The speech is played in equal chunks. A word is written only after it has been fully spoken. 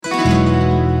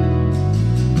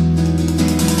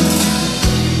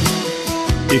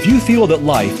If you feel that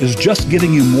life is just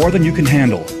giving you more than you can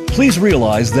handle, please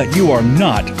realize that you are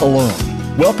not alone.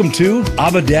 Welcome to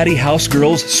Abba Daddy House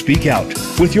Girls Speak Out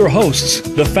with your hosts,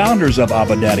 the founders of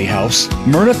Abba Daddy House,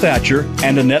 Myrna Thatcher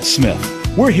and Annette Smith.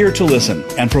 We're here to listen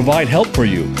and provide help for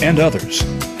you and others.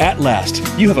 At last,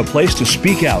 you have a place to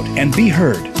speak out and be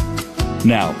heard.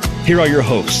 Now, here are your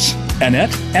hosts,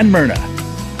 Annette and Myrna.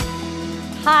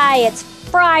 Hi, it's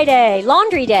Friday,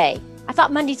 laundry day. I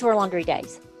thought Mondays were laundry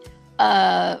days.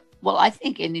 Well, I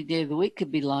think any day of the week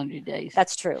could be laundry days.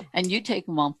 That's true. And you take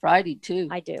them on Friday, too.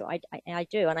 I do. I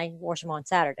do, and I wash them on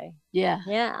Saturday. Yeah.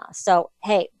 Yeah. So,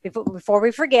 hey, before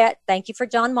we forget, thank you for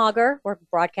John Mauger. We're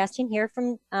broadcasting here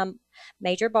from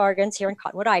Major Bargains here in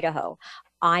Cottonwood, Idaho.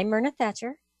 I'm Myrna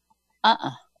Thatcher.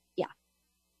 Yeah.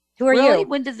 Who are really? you?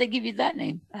 When did they give you that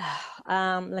name?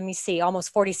 Let me see.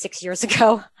 Almost 46 years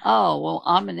ago. Oh, well,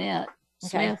 I'm Annette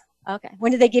Okay. Smith. Okay.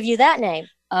 When did they give you that name?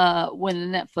 When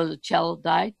Annette Fuzzicello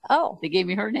died, Oh. they gave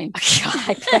me her name.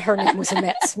 I bet her name was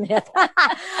Annette Smith.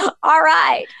 All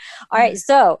right.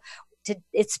 So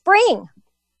it's spring,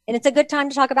 and it's a good time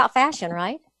to talk about fashion,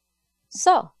 right?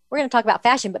 So we're going to talk about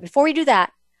fashion. But before we do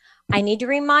that, I need to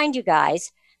remind you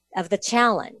guys of the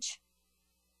challenge.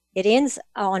 It ends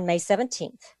on May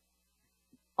 17th.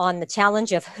 On the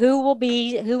challenge of who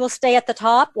will stay at the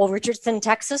top. Will Richardson,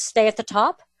 Texas stay at the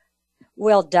top?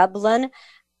 Will Dublin,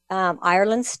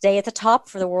 Ireland stay at the top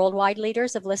for the worldwide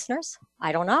leaders of listeners?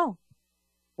 I don't know.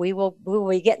 We will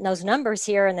be getting those numbers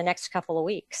here in the next couple of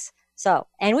weeks. So,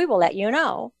 and we will let you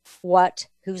know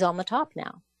who's on the top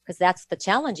now, because that's the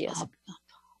challenge is.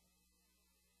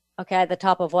 Okay, the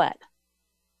top of what?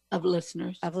 Of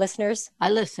listeners. Of listeners? I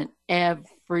listen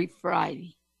every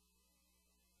Friday.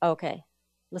 Okay.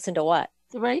 Listen to what?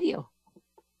 The radio.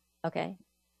 Okay.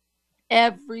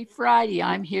 Every Friday,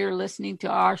 I'm here listening to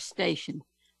our station.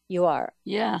 You are?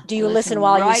 Yeah. Do you listen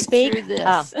while you speak? Through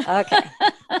this. Oh, okay.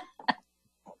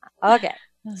 Okay.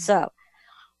 So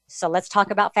let's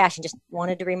talk about fashion. Just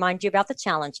wanted to remind you about the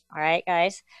challenge. All right,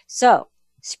 guys. So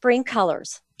spring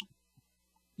colors.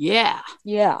 Yeah.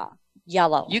 Yeah.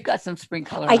 Yellow. You got some spring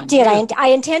color. I on did. too. I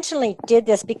intentionally did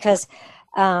this because,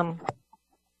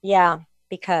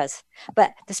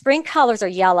 but the spring colors are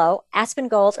yellow, aspen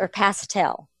gold, or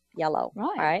pastel yellow. Right.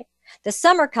 All right. The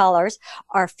summer colors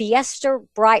are Fiesta,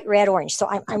 bright red, orange. So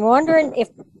I'm wondering if,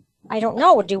 I don't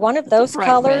know, do one of those bright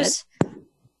colors.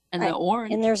 And the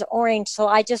orange. And there's orange. So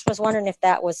I just was wondering if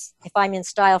I'm in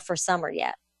style for summer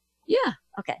yet. Yeah.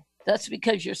 Okay. That's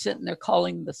because you're sitting there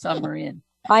calling the summer in.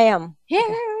 I am. Here,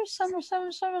 summer,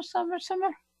 summer, summer, summer,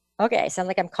 summer. Okay. Sounds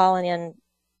like I'm calling in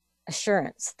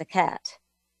Assurance, the cat.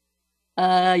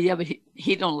 Yeah, but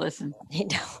he don't listen.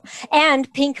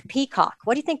 And pink peacock.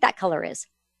 What do you think that color is?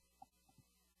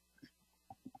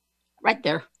 Right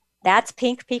there. That's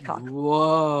pink peacock.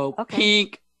 Whoa. Okay.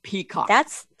 Pink peacock.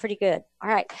 That's pretty good. All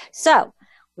right. So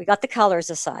we got the colors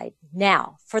aside.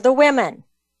 Now for the women.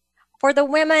 For the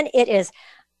women, it is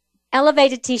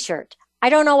elevated t-shirt. I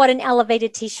don't know what an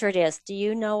elevated t-shirt is. Do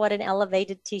you know what an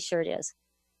elevated t-shirt is?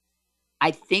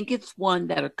 I think it's one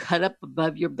that are cut up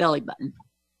above your belly button.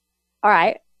 All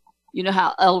right. You know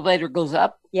how elevator goes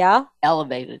up? Yeah.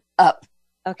 Elevated up.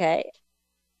 Okay.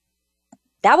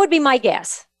 That would be my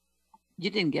guess.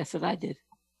 You didn't guess it. I did.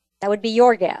 That would be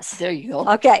your guess. There you go.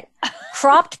 Okay.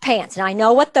 Cropped pants. And I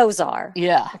know what those are.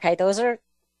 Yeah. Okay. Those are.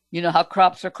 You know how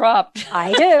crops are cropped.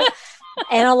 I do.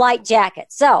 And a light jacket.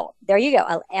 So there you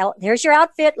go. There's your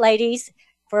outfit, ladies,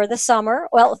 for the summer.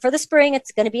 Well, for the spring,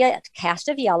 it's going to be a cast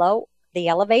of yellow, the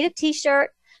elevated t-shirt,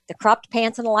 the cropped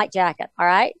pants, and the light jacket. All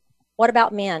right. What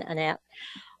about men, Annette?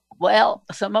 Well,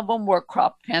 some of them wear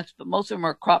cropped pants, but most of them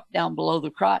are cropped down below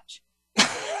the crotch.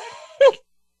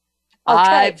 Okay.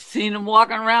 I've seen them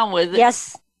walking around with it.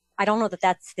 Yes. I don't know that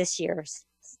that's this year's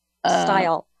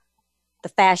style, the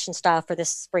fashion style for this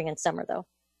spring and summer, though.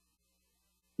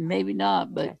 Maybe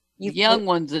not, but Okay. the young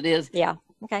ones it is. Yeah.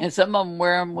 Okay. And some of them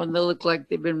wear them when they look like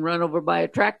they've been run over by a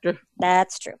tractor.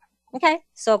 That's true. Okay.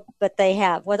 So, but they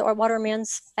have, what are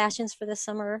men's fashions for this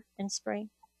summer and spring?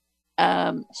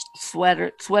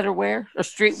 Sweater wear or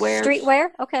streetwear. Streetwear.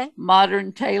 Okay.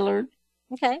 Modern tailored.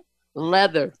 Okay.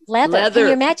 Leather. Leather. Can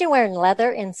you imagine wearing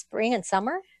leather in spring and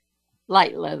summer?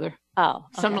 Light leather. Oh.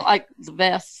 Okay. Something like the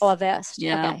vest. Oh, a vest.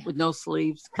 Yeah, Okay. with no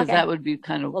sleeves, because Okay. that would be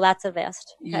kind of. Well, that's a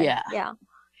vest. Okay. Yeah. Yeah.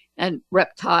 And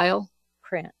reptile.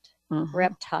 Print. Uh-huh.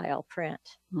 Reptile print.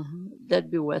 Uh-huh.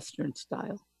 That'd be Western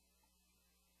style.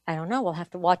 I don't know. We'll have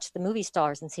to watch the movie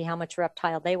stars and see how much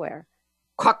reptile they wear.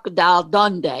 Crocodile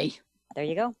Dundee. There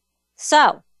you go.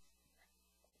 So,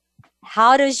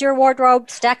 how does your wardrobe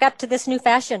stack up to this new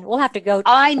fashion? We'll have to go.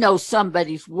 I know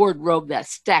somebody's wardrobe that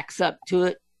stacks up to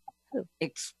it. Who?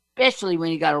 especially when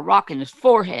he got a rock in his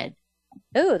forehead.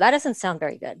 Ooh, that doesn't sound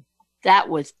very good. That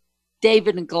was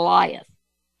David and Goliath.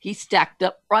 He stacked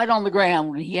up right on the ground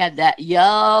when he had that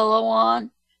yellow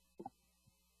on.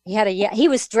 He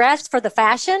was dressed for the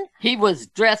fashion. He was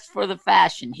dressed for the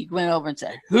fashion. He went over and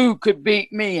said, "Who could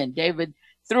beat me?" And David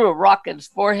threw a rock at his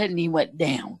forehead, and he went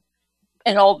down.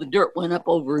 And all the dirt went up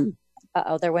over him.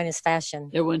 Uh-oh, there went his fashion.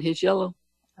 There went his yellow.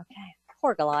 Okay,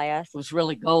 poor Goliath. It was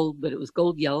really gold, but it was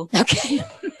gold yellow. Okay.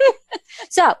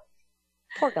 So,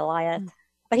 poor Goliath.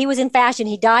 But he was in fashion.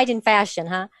 He died in fashion,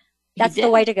 huh? That's the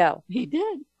way to go. He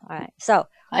did. All right. So,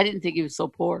 I didn't think he was so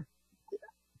poor.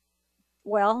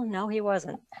 well, no, he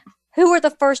wasn't. Who were the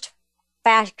first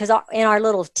fashion? Because in our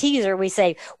little teaser, we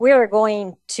say we're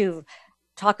going to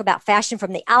talk about fashion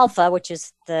from the Alpha, which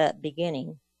is the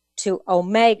beginning, to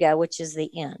Omega, which is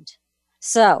the end.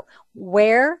 So,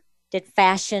 where did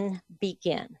fashion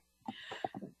begin?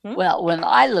 Well, when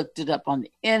I looked it up on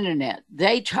the internet,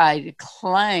 they tried to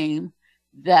claim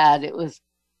that it was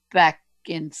back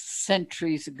in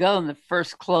centuries ago, and the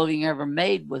first clothing ever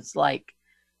made was like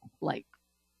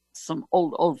some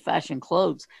old-fashioned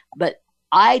clothes. But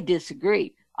I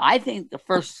disagree. I think the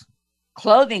first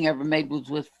clothing ever made was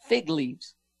with fig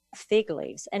leaves. Fig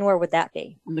leaves. And where would that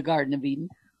be? In the Garden of Eden.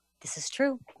 This is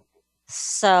true.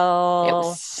 So it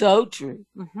was so true.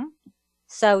 Mm-hmm.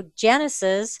 So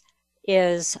Genesis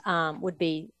is would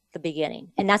be the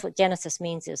beginning, and that's what Genesis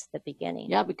means, is the beginning.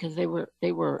 Yeah, because they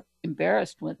were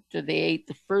embarrassed when they ate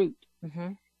the fruit,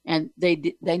 and they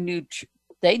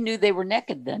knew they were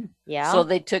naked then. Yeah. So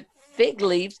they took fig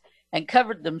leaves and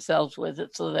covered themselves with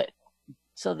it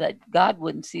so that God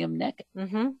wouldn't see them naked.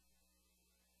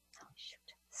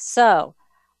 So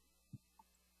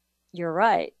you're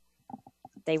right.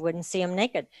 They wouldn't see them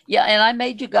naked. Yeah, and I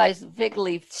made you guys the fig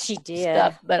leaf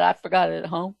stuff, but I forgot it at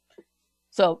home.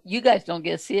 So you guys don't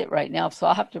get to see it right now, so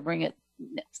I'll have to bring it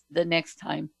the next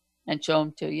time and show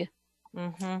them to you.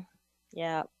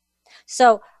 Yeah.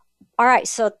 So, all right.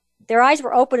 So their eyes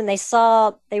were open and they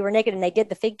saw they were naked, and they did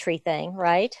the fig tree thing,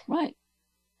 right? Right.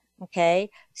 Okay.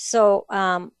 So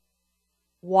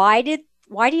why do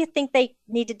you think they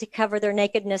needed to cover their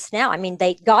nakedness now? I mean,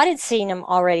 God had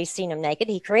already seen them naked.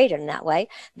 He created them that way.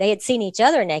 They had seen each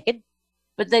other naked.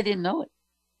 But they didn't know it.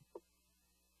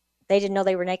 They didn't know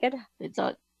they were naked? They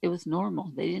thought it was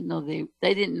normal. They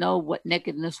didn't know what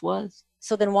nakedness was.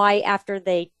 So then why, after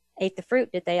they ate the fruit,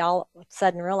 did they all of a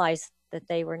sudden realize that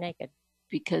they were naked?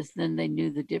 Because then they knew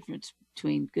the difference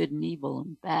between good and evil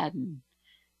and bad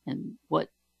and what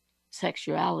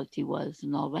sexuality was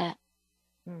and all that.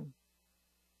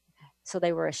 So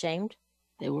they were ashamed?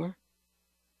 They were.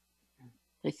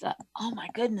 They thought, oh my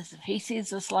goodness, if he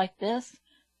sees us like this,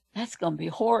 that's going to be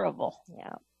horrible.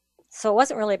 Yeah. So it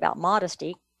wasn't really about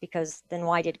modesty, because then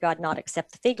why did God not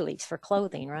accept the fig leaves for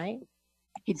clothing, right?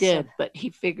 He did, but he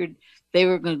figured he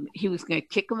was going to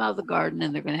kick them out of the garden,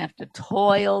 and they're going to have to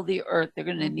toil the earth. They're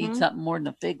going to need something more than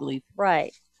a fig leaf.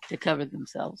 Right. To cover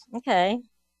themselves. Okay.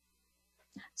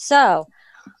 So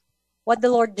what did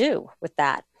the Lord do with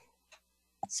that?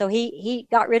 So he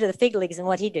got rid of the fig leaves, and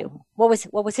what'd he do? What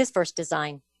was his first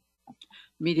design?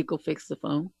 Me to go fix the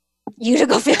phone. You to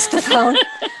go fix the phone?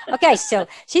 Okay, so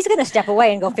she's going to step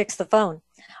away and go fix the phone.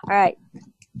 All right.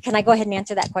 Can I go ahead and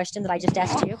answer that question that I just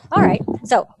asked you? All right.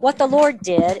 So what the Lord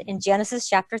did in Genesis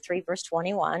chapter 3, verse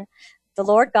 21, the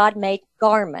Lord God made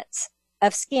garments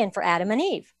of skin for Adam and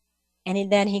Eve,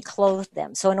 and then he clothed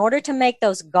them. So in order to make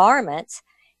those garments,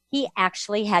 he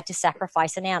actually had to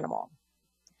sacrifice an animal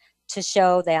to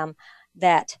show them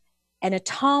that an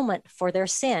atonement for their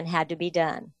sin had to be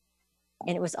done.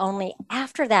 And it was only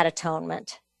after that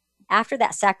atonement, after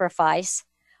that sacrifice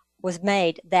was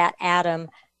made, that Adam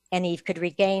and Eve could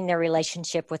regain their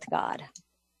relationship with God.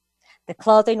 The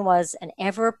clothing was an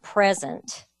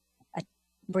ever-present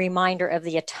reminder of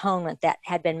the atonement that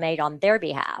had been made on their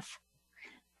behalf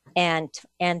and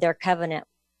their covenant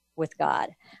with God.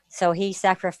 So he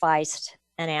sacrificed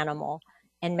an animal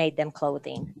and made them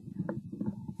clothing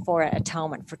for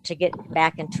atonement, to get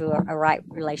back into a right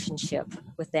relationship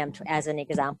with them, as an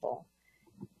example.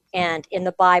 And in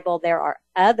the Bible, there are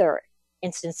other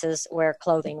instances where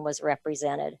clothing was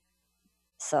represented.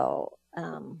 So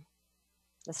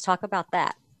let's talk about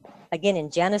that. Again, in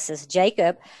Genesis,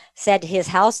 Jacob said to his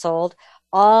household,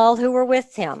 all who were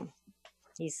with him,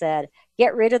 he said,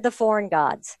 get rid of the foreign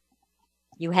gods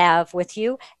you have with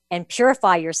you and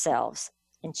purify yourselves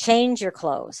and change your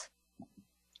clothes.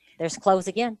 There's clothes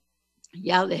again.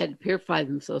 Yeah, they had to purify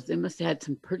themselves. They must have had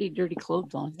some pretty dirty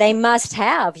clothes on. They must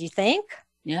have, you think?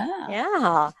 Yeah.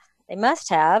 Yeah, they must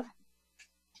have.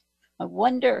 I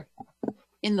wonder,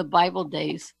 in the Bible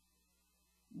days,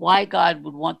 why God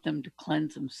would want them to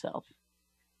cleanse themselves.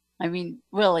 I mean,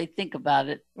 really think about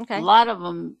it. Okay. A lot of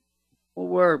them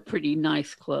were pretty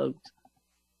nice clothes.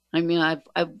 I mean,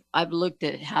 I've looked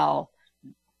at how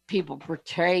people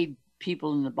portrayed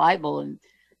people in the Bible, and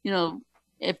you know,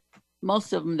 if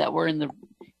most of them that were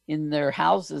in their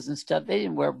houses and stuff, they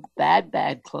didn't wear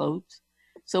bad clothes.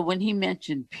 So when he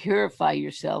mentioned purify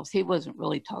yourselves, he wasn't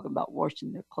really talking about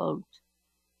washing their clothes.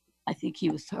 I think he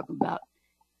was talking about,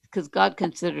 because God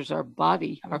considers our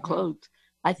body, our clothes.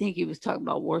 I think he was talking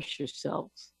about wash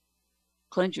yourselves,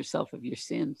 cleanse yourself of your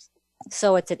sins.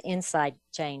 So it's an inside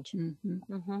change.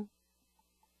 Mm-hmm. Mm-hmm.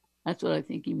 That's what I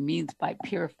think he means by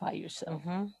purify yourself.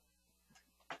 Mm-hmm.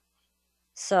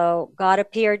 So God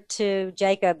appeared to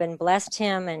Jacob and blessed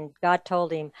him, and God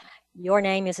told him, your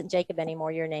name isn't Jacob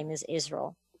anymore, your name is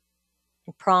Israel,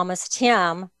 and promised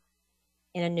him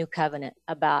in a new covenant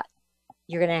about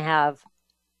you're going to have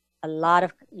a lot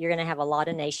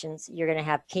of nations, you're going to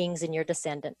have kings in your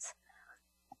descendants,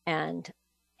 and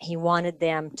he wanted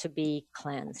them to be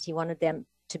cleansed. He wanted them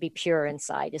to be pure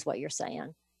inside, is what you're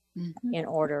saying, in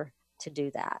order to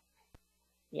do that.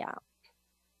 Yeah.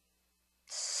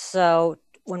 So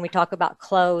when we talk about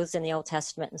clothes in the Old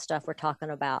Testament and stuff, we're talking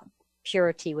about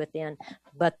purity within,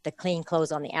 but the clean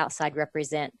clothes on the outside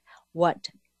represent what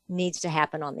needs to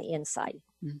happen on the inside.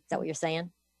 Is that what you're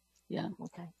saying? Yeah.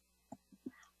 Okay.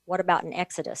 What about in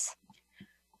Exodus?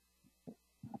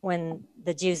 When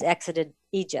the Jews exited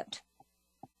Egypt,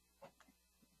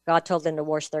 God told them to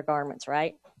wash their garments,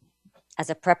 right? As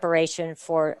a preparation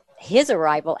for his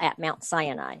arrival at Mount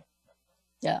Sinai.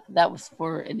 Yeah, that was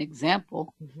for an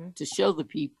example to show the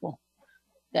people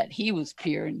that he was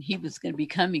pure and he was going to be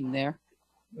coming there,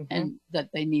 and that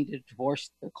they needed to wash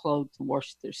their clothes and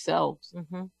wash themselves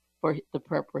for the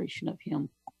preparation of him.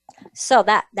 So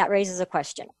that raises a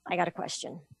question. I got a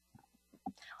question.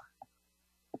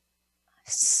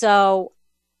 So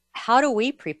how do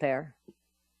we prepare?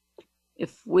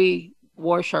 If we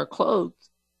wash our clothes,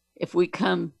 if we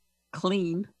come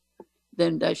clean,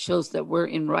 then that shows that we're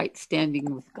in right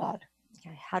standing with God.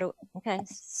 Okay.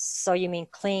 So you mean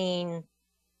clean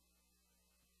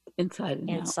inside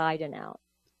and out.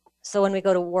 So when we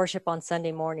go to worship on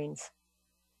Sunday mornings,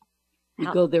 we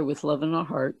go there with love in our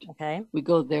heart. Okay. We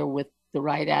go there with the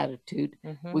right attitude.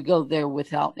 We go there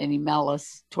without any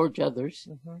malice towards others.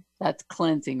 That's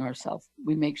cleansing ourselves.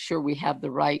 We make sure we have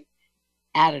the right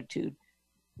attitude.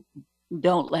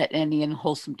 Don't let any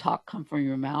unwholesome talk come from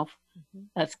your mouth.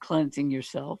 That's cleansing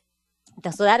yourself.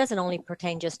 So that doesn't only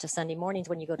pertain just to Sunday mornings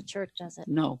when you go to church, does it?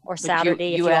 No. Or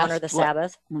Saturday if you honor the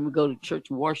Sabbath. When we go to church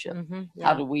and worship,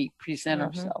 how do we present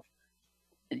ourselves?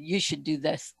 You should do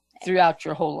this throughout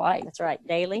your whole life. That's right.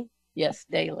 Daily? Yes,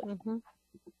 daily.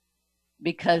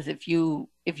 Because if you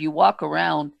walk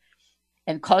around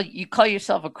and call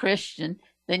yourself a Christian,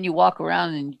 then you walk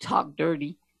around and you talk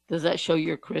dirty, does that show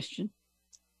you're a Christian?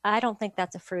 I don't think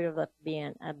that's a fruit of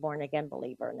being a born again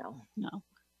believer. No.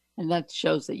 And that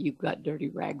shows that you've got dirty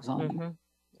rags on you.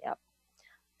 Yep.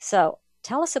 So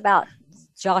tell us about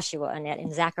Joshua, Annette,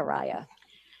 in Zechariah.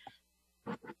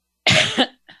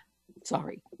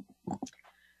 Sorry.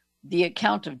 The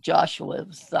account of Joshua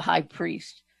was the high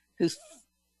priest whose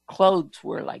clothes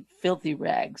were like filthy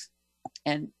rags.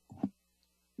 And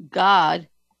God,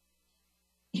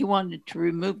 he wanted to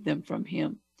remove them from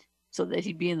him so that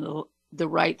he'd be in the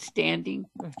right standing.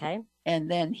 Okay. And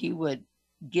then he would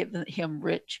give him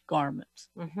rich garments.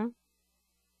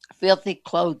 Filthy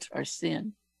clothes are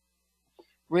sin.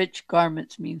 Rich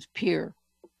garments means pure,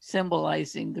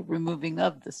 symbolizing the removing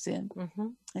of the sin.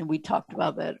 And we talked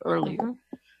about that earlier.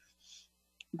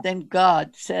 Then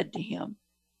God said to him,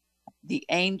 the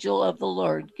angel of the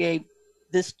Lord gave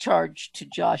this charge to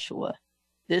Joshua.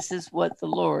 This is what the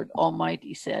Lord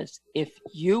Almighty says. If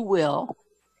you will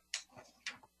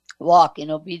walk in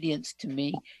obedience to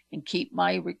me and keep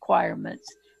my requirements,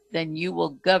 then you will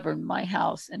govern my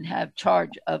house and have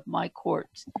charge of my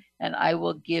courts, and I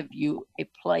will give you a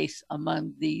place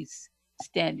among these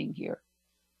standing here.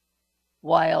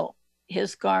 While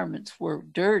his garments were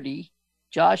dirty,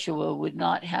 Joshua would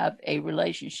not have a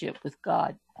relationship with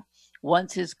God.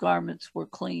 Once his garments were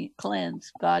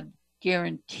cleansed, God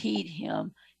guaranteed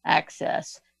him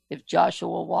access if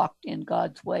Joshua walked in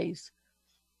God's ways.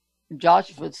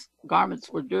 Joshua's garments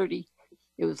were dirty.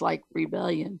 It was like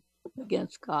rebellion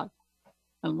against God.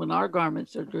 And when our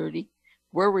garments are dirty,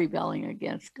 we're rebelling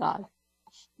against God.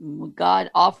 And when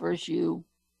God offers you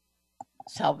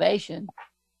salvation,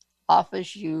 talks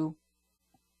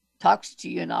to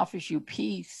you and offers you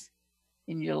peace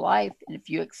in your life, and if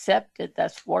you accept it,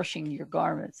 that's washing your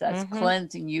garments. That's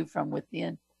cleansing you from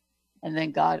within. And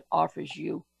then God offers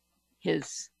you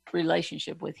his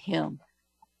relationship with him.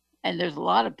 And there's a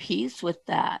lot of peace with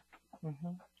that.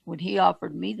 Mm-hmm. When he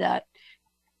offered me that,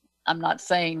 I'm not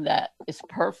saying that it's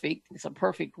perfect. It's a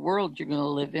perfect world you're going to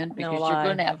live in, because you're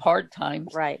going to have hard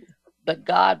times. Right. But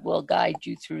God will guide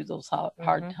you through those hard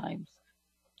Mm-hmm. times.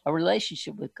 A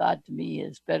relationship with God to me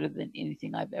is better than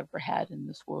anything I've ever had in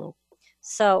this world.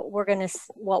 So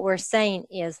what we're saying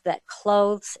is that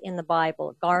clothes in the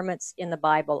Bible, garments in the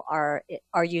Bible are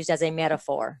used as a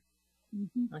metaphor.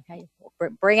 Mm-hmm. Okay.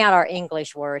 Bring out our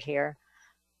English word here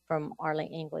from our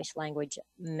English language,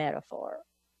 metaphor.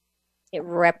 It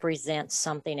represents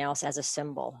something else as a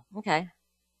symbol. Okay.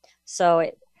 So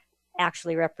it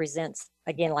actually represents,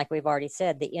 again, like we've already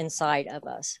said, the inside of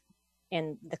us,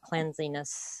 and the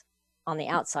cleansiness on the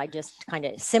outside just kind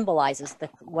of symbolizes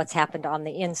what's happened on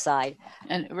the inside.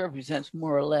 And it represents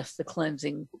more or less the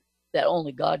cleansing that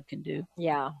only God can do.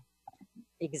 Yeah,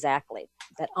 exactly.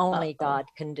 That only God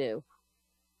can do.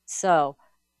 So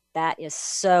that is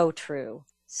so true.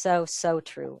 So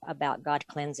true about God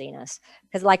cleansing us.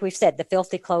 Because like we've said, the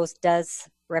filthy clothes does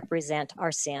represent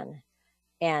our sin.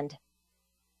 And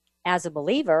as a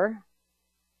believer,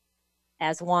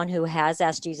 as one who has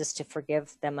asked Jesus to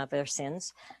forgive them of their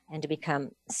sins and to become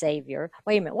Savior.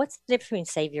 Wait a minute, what's the difference between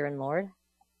Savior and Lord?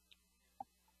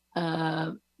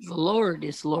 The Lord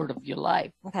is Lord of your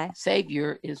life. Okay.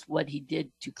 Savior is what he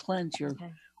did to cleanse your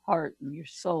heart and your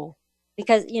soul.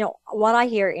 Because, what I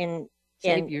hear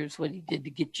Savior is what he did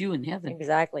to get you in heaven.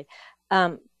 Exactly.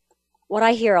 What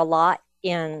I hear a lot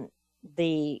in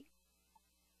the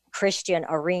Christian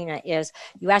arena is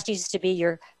you ask Jesus to be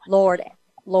your Lord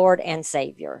and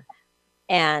Savior.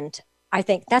 And I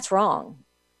think that's wrong.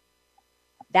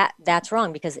 That's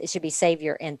wrong, because it should be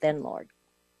Savior and then Lord.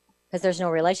 Because there's no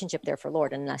relationship there for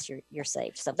Lord unless you're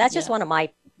saved. So that's just one of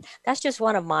my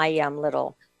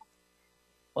little.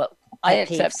 Well, I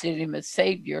accepted him as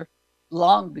Savior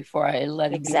long before I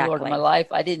let him be Lord of my life.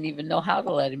 I didn't even know how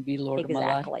to let him be Lord of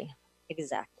my life.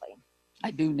 Exactly.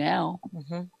 I do now.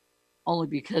 Mm-hmm. Only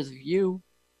because of you.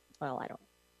 Well, I don't.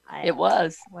 It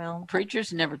was. Well,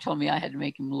 preachers never told me I had to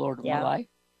make him Lord of my life.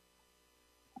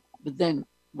 But then,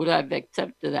 would I have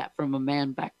accepted that from a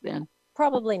man back then?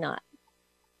 Probably not.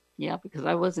 Yeah, because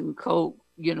I wasn't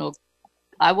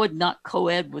I would not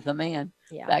co-ed with a man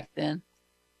back then.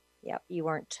 Yeah, you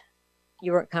weren't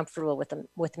comfortable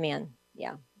with men.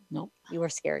 Yeah. Nope. You were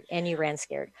scared, and you ran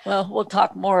scared. Well, we'll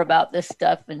talk more about this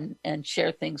stuff and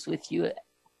share things with you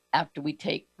after we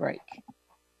take break.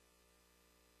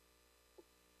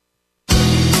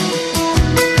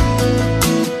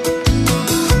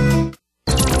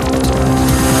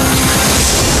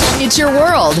 It's your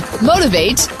world.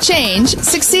 Motivate, change,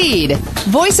 succeed.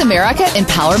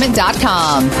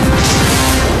 VoiceAmericaEmpowerment.com.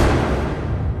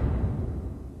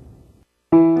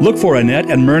 Look for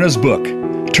Annette and Myrna's book,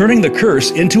 Turning the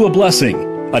Curse into a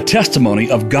Blessing, a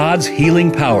testimony of God's healing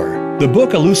power. The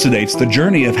book elucidates the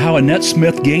journey of how Annette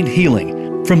Smith gained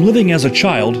healing from living as a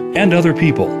child and other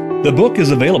people. The book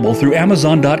is available through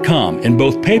Amazon.com in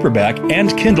both paperback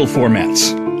and Kindle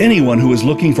formats. Anyone who is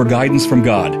looking for guidance from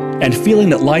God and feeling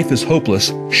that life is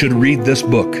hopeless should read this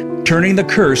book, Turning the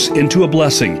Curse into a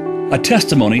Blessing, a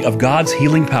testimony of God's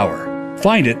healing power.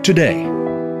 Find it today.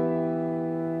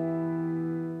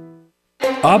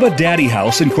 Abba Daddy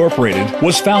House Incorporated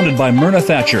was founded by Myrna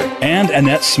Thatcher and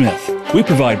Annette Smith. We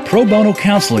provide pro bono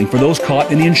counseling for those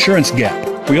caught in the insurance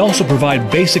gap. We also provide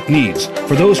basic needs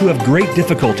for those who have great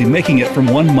difficulty making it from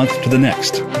one month to the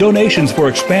next. Donations for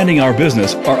expanding our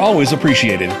business are always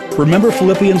appreciated. Remember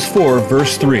Philippians 4,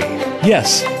 verse 3.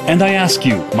 Yes, and I ask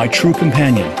you, my true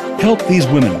companion, help these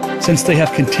women, since they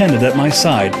have contended at my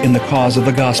side in the cause of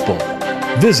the gospel.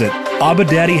 Visit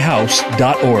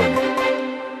AbbaDaddyHouse.org.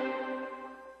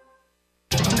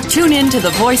 Tune in to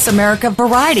the Voice America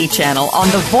Variety channel on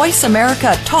the Voice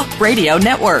America Talk Radio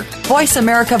Network. Voice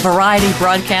America Variety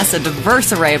broadcasts a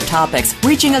diverse array of topics,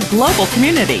 reaching a global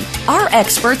community. Our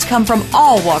experts come from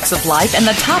all walks of life, and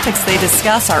the topics they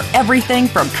discuss are everything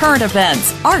from current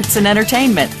events, arts and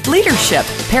entertainment, leadership,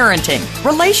 parenting,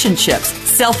 relationships,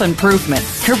 self-improvement,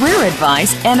 career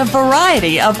advice, and a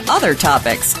variety of other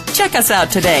topics. Check us out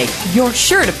today. You're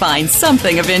sure to find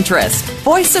something of interest.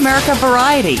 Voice America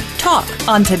Variety. Talk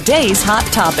on today's hot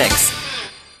topics.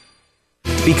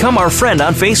 Become our friend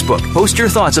on Facebook. Post your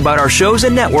thoughts about our shows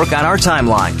and network on our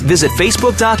timeline. Visit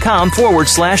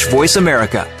Facebook.com/Voice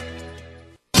America.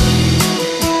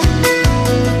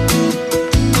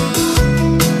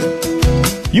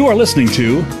 You are listening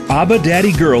to Abba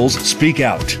Daddy Girls Speak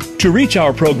Out. To reach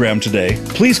our program today,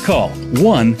 please call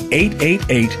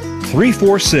 1-888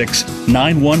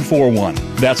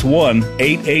 1-888-346-9141. That's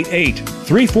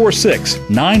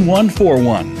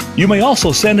 1-888-346-9141. You may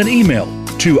also send an email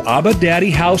to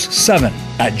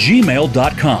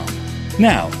abadaddyhouse7@gmail.com.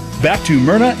 Now, back to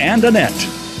Myrna and Annette.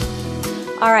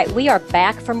 All right, we are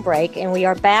back from break, and we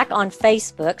are back on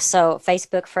Facebook. So,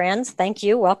 Facebook friends, thank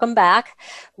you. Welcome back.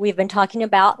 We've been talking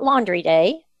about Laundry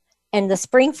Day and the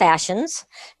spring fashions,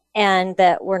 and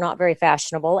that we're not very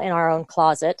fashionable in our own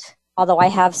closet. Although I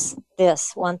have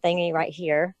this one thingy right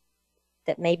here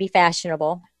that may be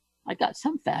fashionable. I got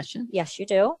some fashion. Yes, you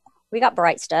do. We got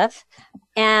bright stuff.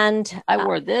 And I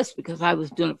wore this because I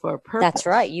was doing it for a purpose. That's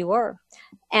right, you were.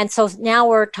 And so now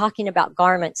we're talking about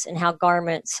garments and how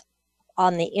garments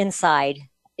on the inside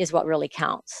is what really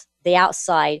counts. The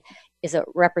outside is a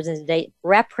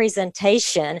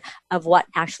representation of what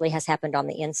actually has happened on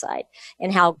the inside,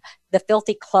 and how the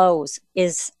filthy clothes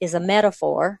is a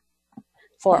metaphor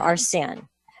for our sin.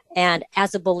 And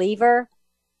as a believer,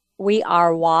 we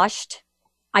are washed.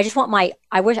 I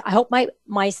hope my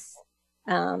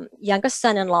youngest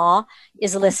son-in-law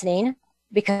is listening,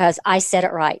 because I said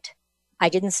it right. I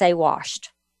didn't say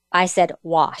washed. I said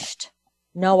washed.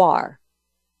 No R.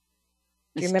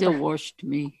 It still washed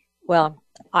me. Well,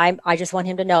 I just want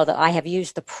him to know that I have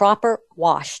used the proper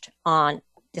washed on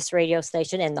this radio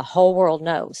station, and the whole world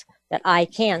knows that I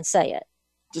can say it.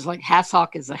 Just like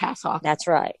hassock is a hassock. That's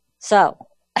right. So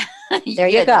there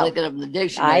you go. Look it up in the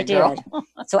dictionary, I did.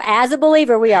 So as a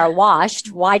believer, we are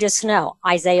washed white as snow.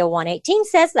 Isaiah 1:18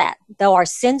 says that. Though our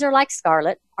sins are like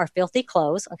scarlet, our filthy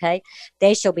clothes, okay,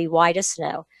 they shall be white as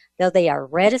snow. Though they are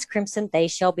red as crimson, they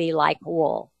shall be like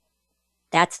wool.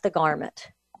 That's the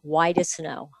garment, white as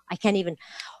snow.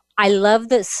 I love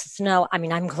the snow. I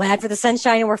mean, I'm glad for the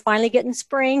sunshine, and we're finally getting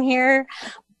spring here.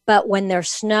 But when there's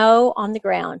snow on the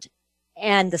ground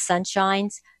and the sun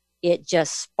shines, it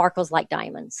just sparkles like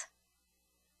diamonds.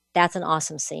 That's an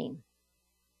awesome scene.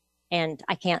 And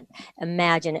I can't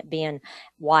imagine it being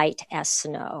white as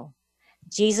snow.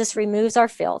 Jesus removes our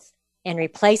filth and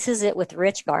replaces it with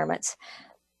rich garments.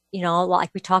 You know,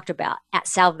 like we talked about at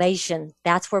salvation,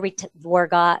 that's where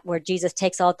where Jesus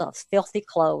takes all those filthy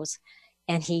clothes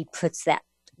and he puts that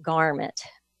garment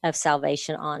of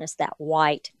salvation on us, that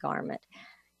white garment.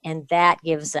 And that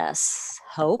gives us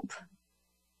hope,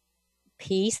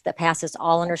 peace that passes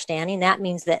all understanding. That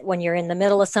means that when you're in the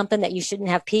middle of something that you shouldn't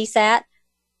have peace at,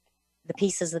 the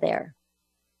peace is there.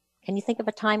 Can you think of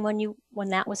a time when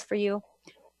that was for you?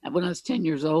 When I was 10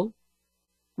 years old,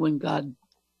 when God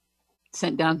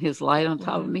sent down his light on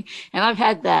top of me. And I've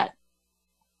had that.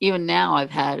 Even now I've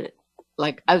had it.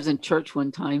 Like, I was in church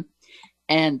one time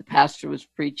and the pastor was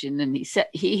preaching, and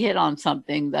he hit on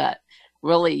something that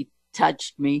really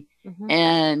touched me.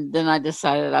 And then I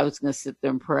decided I was going to sit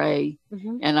there and pray.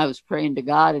 And I was praying to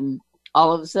God, and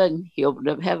all of a sudden he opened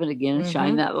up heaven again and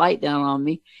shined that light down on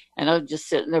me. And I was just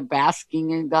sitting there basking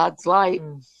in God's light.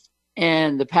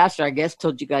 And the pastor, I guess,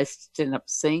 told you guys to stand up and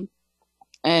sing.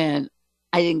 And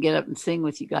I didn't get up and sing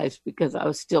with you guys because I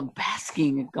was still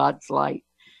basking in God's light.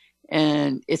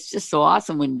 And it's just so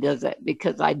awesome when he does that,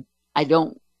 because I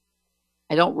don't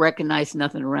recognize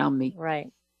nothing around me. Right.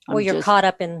 Well, you're caught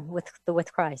up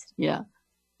with Christ. Yeah.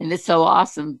 And it's so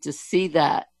awesome to see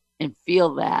that and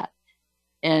feel that,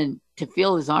 and to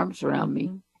feel his arms around me.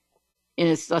 And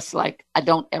it's just like, I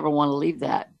don't ever want to leave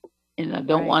that. And I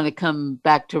don't want to come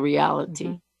back to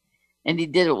reality. And he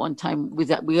did it one time. We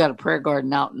got a prayer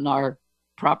garden out in our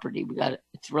property.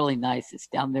 It's really nice. It's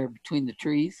down there between the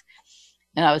trees.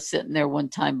 And I was sitting there one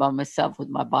time by myself with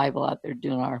my Bible out there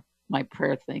doing my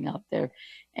prayer thing out there.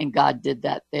 And God did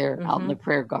that there out in the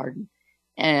prayer garden.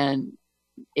 And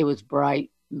it was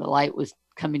bright, and the light was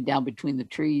coming down between the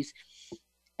trees.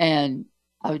 And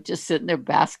I was just sitting there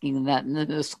basking in that. And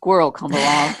then a squirrel come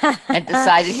along and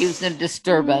decided he was going to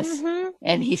disturb us.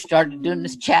 And he started doing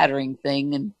this chattering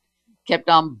thing and kept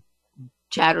on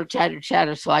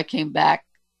chatter. So I came back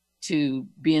to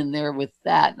being there with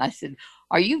that. And I said,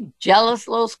 "Are you jealous,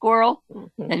 little squirrel?"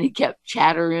 And he kept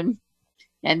chattering.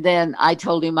 And then I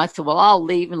told him, I said, "Well, I'll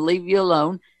leave and leave you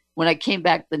alone." When I came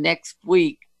back the next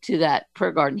week to that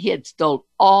prayer garden, he had stole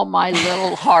all my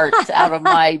little hearts out of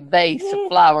my vase of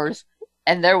flowers.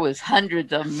 And there was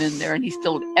hundreds of them in there, and he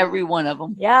stole every one of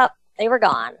them. Yep, they were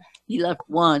gone. He left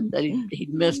one that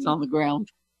he'd missed on the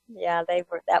ground. Yeah,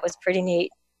 that was pretty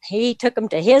neat. He took them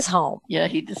to his home. Yeah,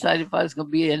 he decided if I was going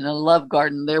to be in a love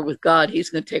garden there with God, he's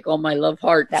going to take all my love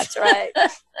hearts. That's right.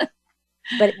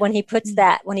 But when he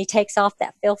takes off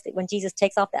that when Jesus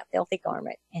takes off that filthy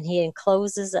garment and he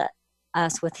encloses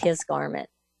us with his garment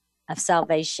of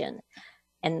salvation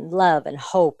and love and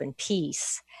hope and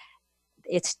peace,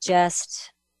 it's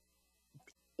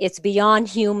it's beyond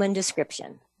human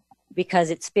description because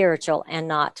it's spiritual and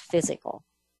not physical.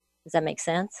 Does that make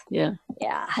sense? Yeah.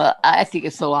 Yeah. Well, I think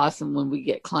it's so awesome when we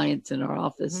get clients in our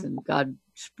office and God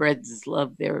spreads his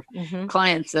love there.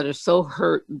 Clients that are so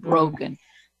hurt and broken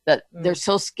that they're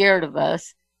so scared of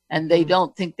us, and they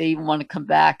don't think they even want to come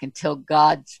back until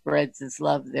God spreads his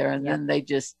love there. And then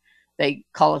they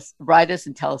call us, write us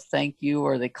and tell us thank you,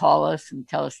 or they call us and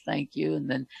tell us thank you. And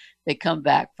then they come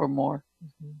back for more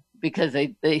because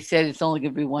they said it's only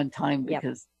going to be one time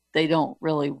because they don't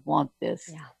really want this.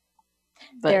 Yeah.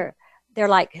 But they're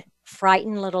like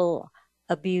frightened little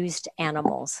abused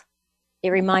animals.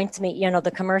 It reminds me,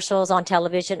 the commercials on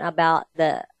television about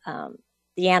the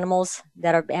animals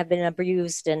that have been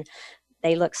abused and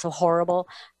they look so horrible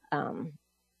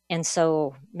and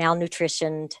so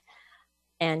malnutritioned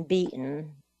and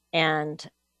beaten. And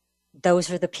those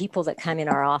are the people that come in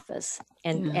our office,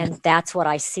 and that's what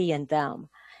I see in them.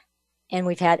 And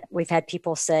we've had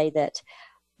people say that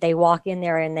they walk in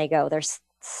there and they go, "There's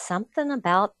something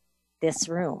about this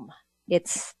room.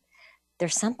 There's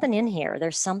something in here.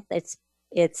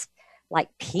 It's like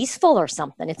peaceful or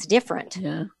something. It's different."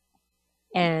 Yeah.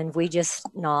 And we just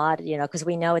nod, because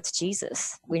we know it's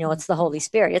Jesus. We know it's the Holy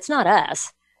Spirit. It's not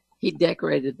us. He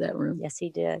decorated that room. Yes, he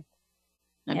did.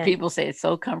 And people say it's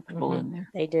so comfortable in there.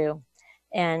 They do.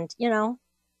 And,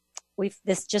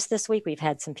 this week we've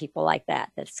had some people like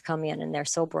that's come in and they're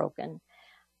so broken.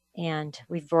 And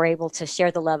we were able to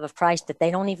share the love of Christ that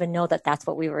they don't even know that that's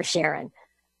what we were sharing.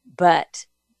 But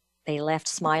they left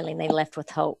smiling. They left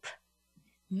with hope.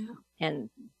 Yeah. And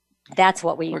that's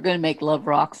what we're going to make love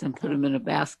rocks and put them in a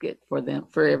basket for them,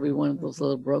 for every one of those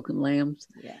little broken lambs.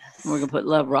 Yes. And we're going to put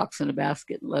love rocks in a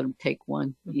basket and let them take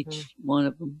one, each one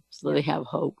of them, so they have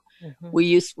hope.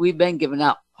 We've been giving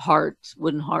out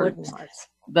wooden hearts,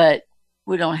 but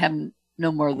we don't have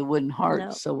no more of the wooden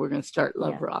hearts. So we're going to start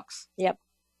love rocks. Yep.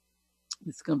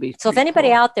 It's going to be. So if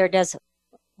anybody out there does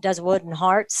wooden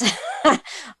hearts,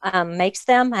 makes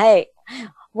them, hey,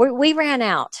 we ran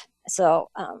out. So,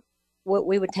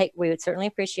 we would certainly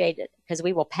appreciate it, because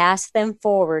we will pass them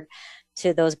forward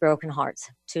to those broken hearts,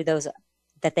 to those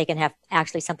that they can have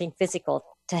actually something physical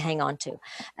to hang on to.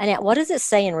 And what does it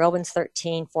say in Romans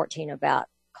 13:14 about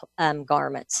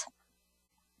garments?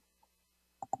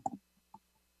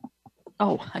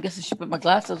 Oh, I guess I should put my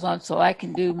glasses on so I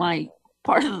can do my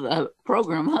part of the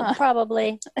program, huh?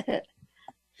 Probably.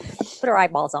 Put our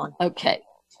eyeballs on. Okay.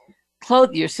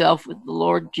 Clothe yourself with the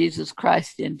Lord Jesus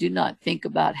Christ, and do not think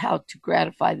about how to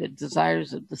gratify the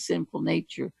desires of the sinful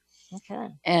nature. Okay.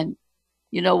 And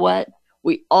you know what?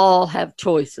 We all have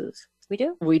choices. We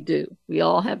do? We do. We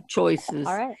all have choices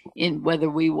in whether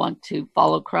we want to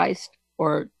follow Christ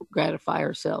or gratify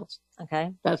ourselves.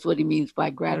 Okay. That's what he means by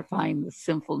gratifying the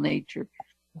sinful nature.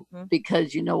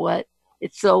 Because you know what?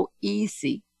 It's so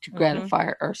easy to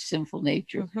gratify our sinful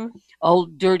nature.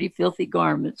 Old, dirty, filthy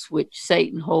garments, which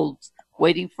Satan holds,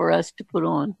 waiting for us to put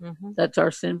on. That's our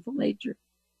sinful nature.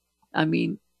 I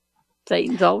mean,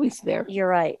 Satan's always there. You're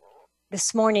right.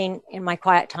 This morning in my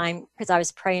quiet time, because I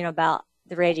was praying about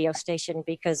the radio station,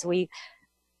 because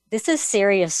this is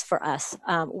serious for us.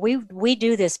 We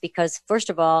do this because, first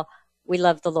of all, we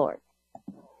love the Lord,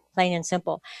 plain and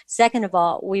simple. Second of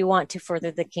all, we want to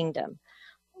further the kingdom.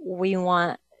 We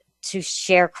want to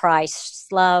share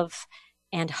Christ's love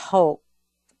and hope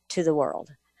to the world.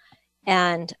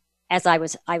 And as I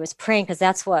was praying, because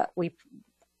that's what we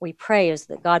pray, is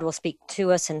that God will speak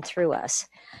to us and through us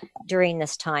during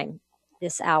this time,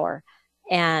 this hour.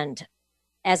 And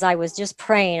as I was just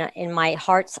praying, in my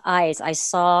heart's eyes, I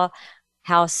saw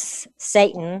how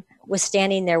Satan was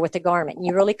standing there with a garment. And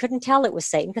you really couldn't tell it was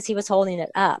Satan because he was holding it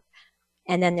up.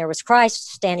 And then there was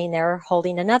Christ standing there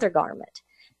holding another garment.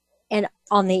 And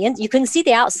on the you couldn't see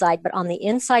the outside, but on the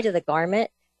inside of the garment,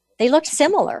 they looked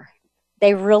similar.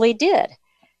 They really did.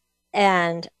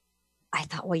 And I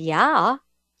thought, well, yeah.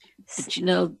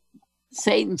 But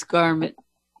Satan's garment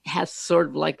has sort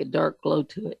of like a dark glow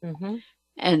to it.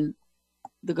 And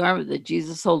the garment that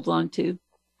Jesus holds on to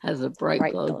has a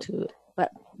bright glow to it.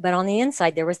 But on the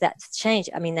inside, there was that change.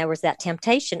 I mean, there was that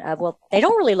temptation of, well, they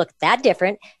don't really look that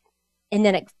different. And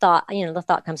then the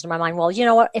thought comes to my mind, well, you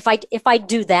know what, if I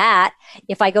do that,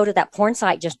 if I go to that porn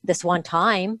site just this one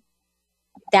time,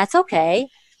 that's okay.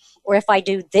 Or if I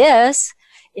do this,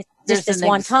 just this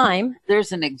one time.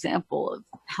 There's an example of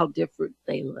how different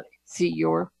they look. See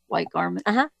your white garment?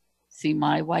 See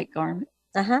my white garment?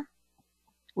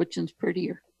 Which one's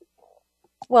prettier?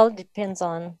 Well, it depends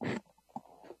on,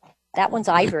 that one's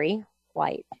ivory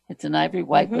white. It's an ivory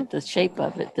white, but the shape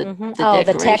of it,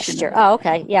 the texture. Oh,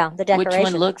 okay. Yeah, the decoration.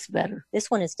 Which one looks better? This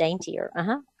one is daintier.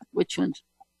 Which one's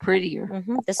prettier?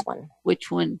 This one.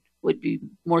 Which one would be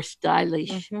more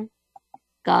stylish?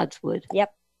 God's would.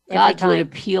 Yep. God's would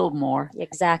appeal more.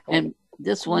 Exactly. And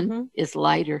this one is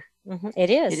lighter. It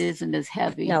is. It isn't as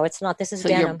heavy. No, it's not. This is so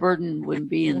denim. your burden wouldn't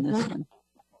be in this one.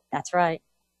 That's right.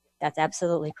 That's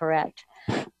absolutely correct.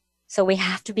 So we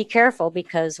have to be careful,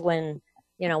 because when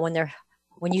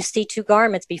you see two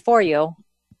garments before you,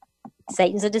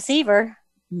 Satan's a deceiver.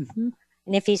 And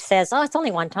if he says, "Oh, it's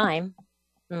only one time,"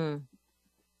 it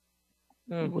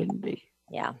wouldn't be.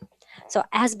 Yeah. So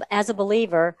as a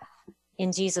believer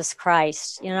in Jesus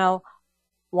Christ,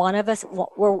 one of us,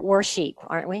 we're sheep,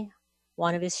 aren't we?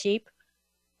 One of his sheep,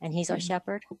 and he's our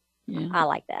shepherd. Yeah. I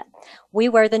like that. We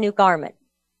wear the new garment.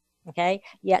 Okay.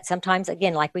 Yet sometimes,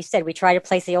 again, like we said, we try to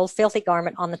place the old filthy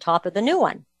garment on the top of the new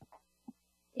one.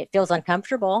 It feels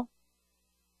uncomfortable.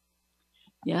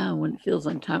 Yeah, when it feels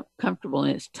uncomfortable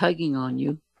and it's tugging on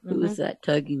you, who is that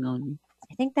tugging on you?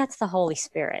 I think that's the Holy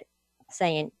Spirit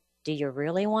saying, do you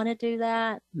really want to do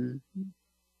that? Do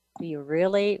you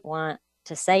really want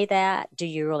to say that? Do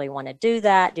you really want to do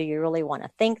that? Do you really want to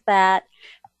think that?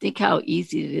 Think how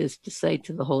easy it is to say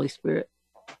to the Holy Spirit,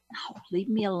 "No, leave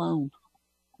me alone."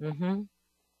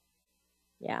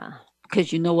 Yeah.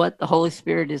 Because you know what? The Holy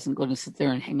Spirit isn't going to sit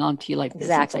there and hang on to you like this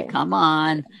and say, come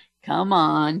on.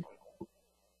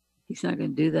 He's not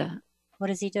going to do that. What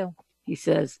does he do? He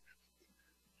says,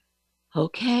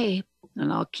 okay,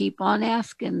 and I'll keep on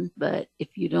asking, but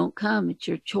if you don't come, it's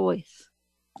your choice.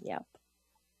 Yep.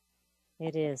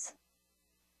 It is.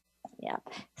 Yeah.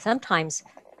 Sometimes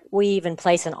we even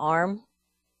place an arm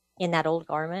in that old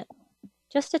garment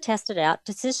just to test it out,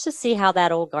 just to see how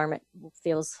that old garment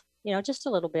feels, just a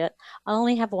little bit. I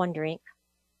only have one drink.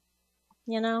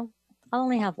 I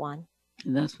only have one.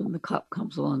 And that's when the cop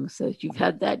comes along and says, you've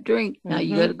had that drink. Now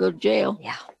you got to go to jail.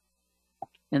 Yeah.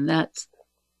 And that's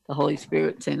the Holy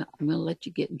Spirit saying, I'm going to let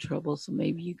you get in trouble so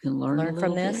maybe you can learn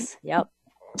from this. Yep.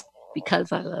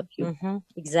 Because I love you.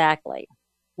 Exactly.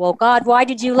 Well, God, why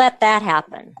did you let that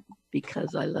happen?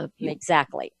 Because I love you.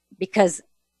 Exactly. Because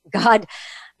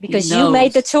you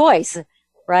made the choice,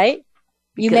 right?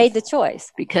 You made the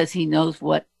choice. Because he knows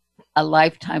what a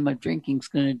lifetime of drinking is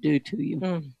going to do to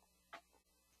you.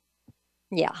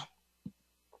 Yeah.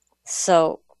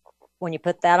 So when you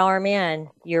put that arm in,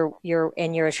 you're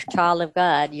a child of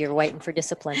God. You're waiting for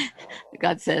discipline.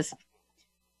 God says,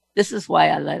 this is why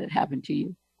I let it happen to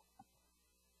you.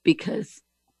 Because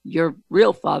your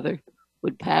real father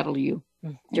would paddle you.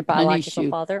 Your biological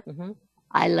father.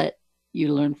 I let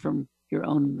you learn from your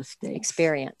own mistakes.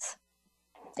 Experience.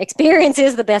 Experience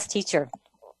is the best teacher.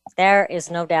 There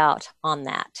is no doubt on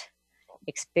that.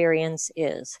 Experience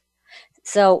is.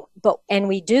 So, and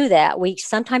we do that. We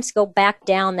sometimes go back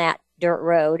down that dirt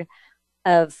road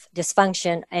of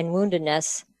dysfunction and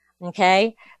woundedness,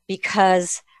 okay,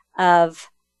 because of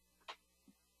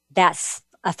that's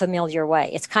a familiar way.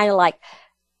 It's kind of like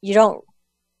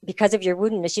because of your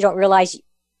woundedness, you don't realize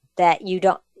that you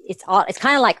don't, it's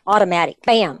kind of like automatic.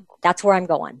 Bam, that's where I'm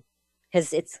going.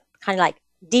 Because it's kind of like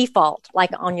default,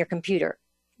 like on your computer.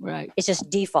 Right. It's just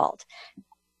default.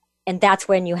 And that's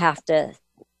when you have to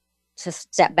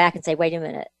step back and say, wait a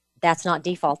minute, that's not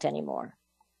default anymore.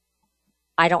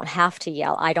 I don't have to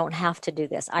yell. I don't have to do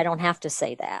this. I don't have to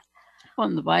say that. Well,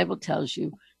 and the Bible tells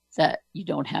you that you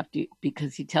don't have to,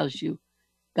 because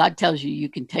God tells you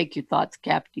can take your thoughts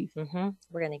captive.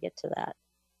 We're going to get to that.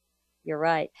 You're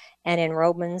right. And in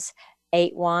Romans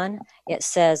 8:1, it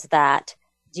says that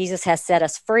Jesus has set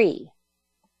us free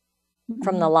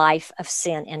from the life of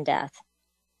sin and death,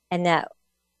 and that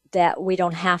we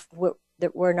don't have,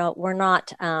 that we're not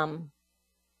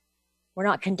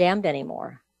condemned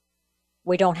anymore.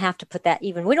 We don't have to put that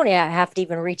we don't have to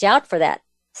even reach out for that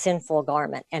sinful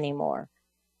garment anymore,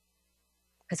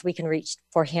 because we can reach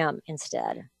for him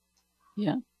instead.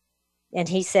 Yeah. And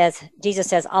Jesus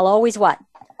says, I'll always what?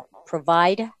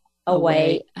 Provide a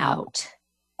way out.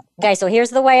 Okay, so here's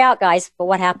the way out, guys. But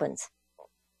what happens?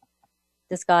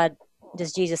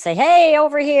 Does Jesus say, hey,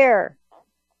 over here?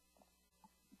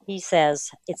 He says,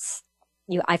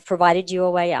 I've provided you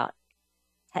a way out.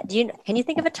 Can you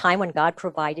think of a time when God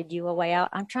provided you a way out?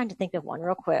 I'm trying to think of one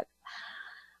real quick.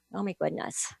 Oh my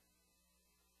goodness.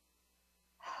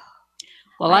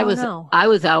 Well, I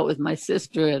was out with my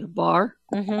sister at a bar,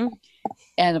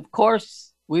 and of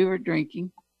course we were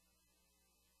drinking.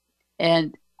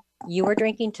 And you were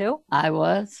drinking too? I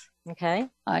was. Okay.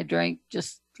 I drank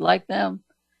just like them,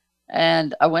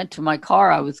 and I went to my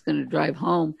car. I was going to drive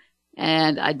home,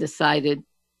 and I decided,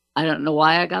 I don't know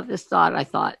why I got this thought. I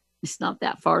thought, it's not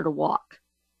that far to walk.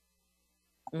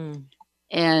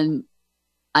 And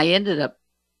I ended up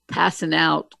passing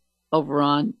out over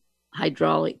on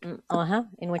hydraulic.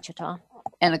 In Wichita.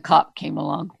 And a cop came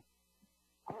along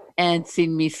and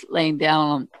seen me laying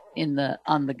down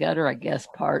on the gutter, I guess,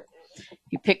 part.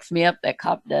 He picks me up, that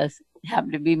cop does.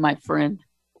 Happened to be my friend,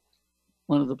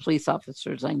 one of the police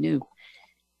officers I knew.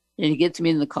 And he gets me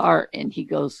in the car and he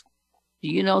goes, do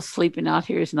you know sleeping out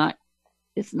here is not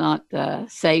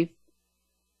safe?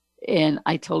 And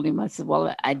I told him, I said,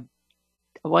 well, I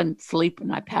wasn't sleeping.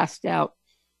 I passed out.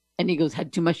 And he goes,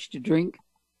 had too much to drink?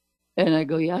 And I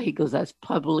go, yeah. He goes, that's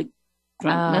public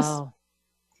drunkenness. Oh.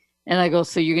 And I go,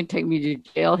 so you're going to take me to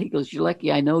jail? He goes, you're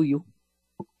lucky I know you.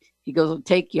 He goes, I'll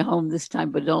take you home this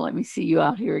time, but don't let me see you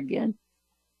out here again.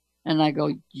 And I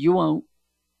go, you won't.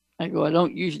 I go, I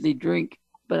don't usually drink,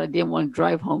 but I didn't want to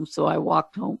drive home, so I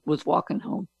was walking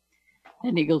home.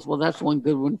 And he goes, well, that's one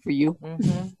good one for you.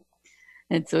 Mm-hmm.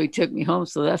 And so he took me home.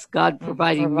 So that's God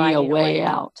providing me a way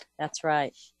out. That's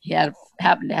right. He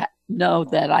happened to know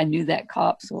that I knew that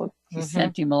cop, so he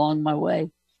sent him along my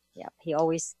way. Yeah, he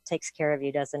always takes care of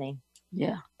you, doesn't he?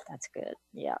 Yeah. That's good.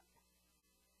 Yeah.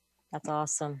 That's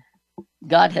awesome.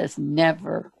 God has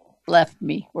never left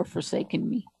me or forsaken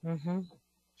me. Mm-hmm.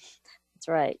 That's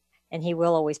right. And he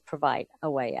will always provide a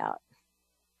way out.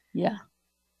 Yeah.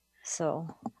 So,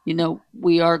 you know,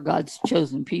 we are God's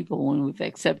chosen people when we've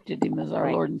accepted him as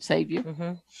our Lord and Savior.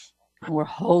 Mm-hmm. We're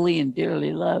holy and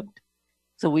dearly loved.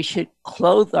 So we should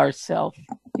clothe ourselves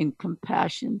in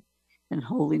compassion and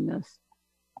holiness.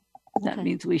 That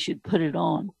means we should put it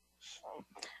on.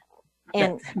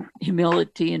 And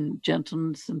humility and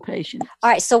gentleness and patience. All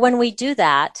right. So when we do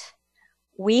that,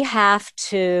 we have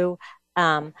to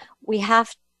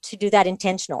do that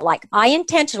intentional. Like I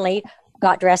intentionally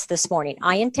got dressed this morning.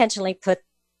 I intentionally put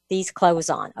these clothes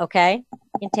on. Okay.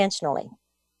 Intentionally.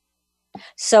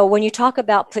 So when you talk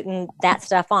about putting that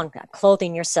stuff on,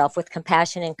 clothing yourself with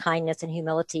compassion and kindness and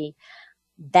humility,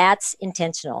 that's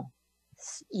intentional.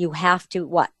 You have to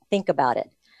think about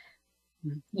it.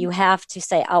 You have to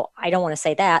say, oh, I don't want to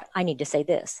say that. I need to say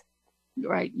this.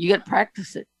 Right. You got to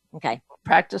practice it. Okay.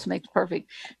 Practice makes perfect.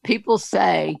 People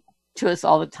say to us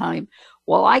all the time,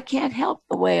 well, I can't help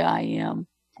the way I am.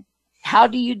 How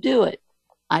do you do it?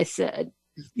 I said,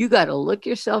 you got to look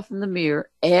yourself in the mirror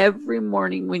every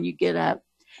morning when you get up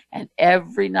and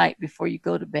every night before you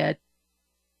go to bed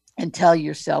and tell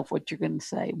yourself what you're going to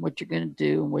say, what you're going to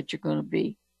do, and what you're going to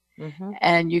be. Mm-hmm.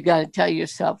 And you got to tell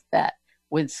yourself that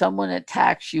when someone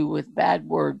attacks you with bad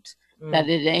words, that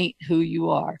it ain't who you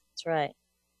are. That's right.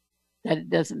 That it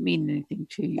doesn't mean anything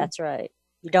to you. That's right.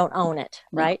 You don't own it,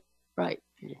 right? Right.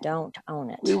 You don't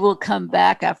own it. We will come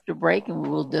back after break and we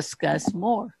will discuss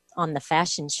more. On the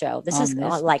fashion show. This is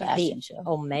like the show.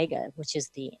 Omega, which is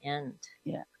the end.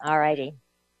 Yeah. All righty.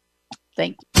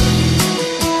 Thank you.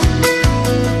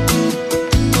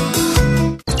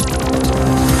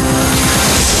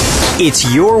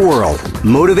 It's your world.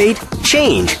 Motivate,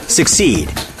 change, succeed.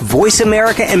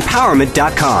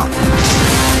 VoiceAmericaEmpowerment.com.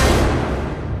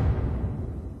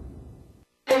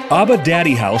 Abba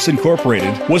Daddy House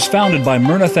Incorporated was founded by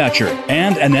Myrna Thatcher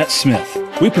and Annette Smith.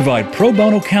 We provide pro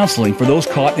bono counseling for those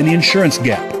caught in the insurance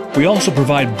gap. We also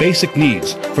provide basic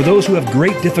needs for those who have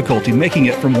great difficulty making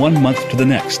it from one month to the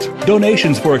next.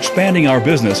 Donations for expanding our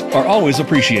business are always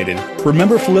appreciated.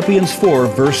 Remember Philippians 4,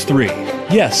 verse 3.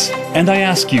 Yes, and I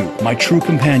ask you, my true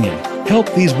companion,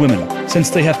 help these women, since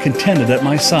they have contended at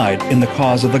my side in the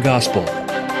cause of the gospel.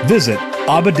 Visit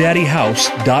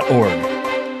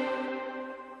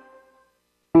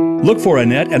AbbaDaddyHouse.org. Look for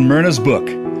Annette and Myrna's book,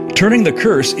 Turning the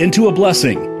Curse into a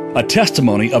Blessing, a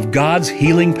testimony of God's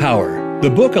healing power. The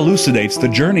book elucidates the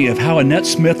journey of how Annette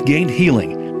Smith gained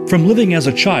healing from living as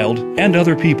a child and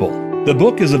other people. The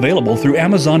book is available through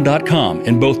Amazon.com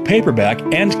in both paperback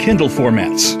and Kindle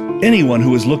formats. Anyone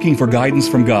who is looking for guidance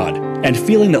from God and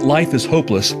feeling that life is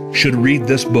hopeless should read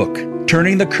this book,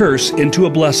 Turning the Curse into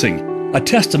a Blessing, a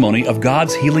testimony of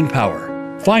God's healing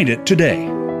power. Find it today.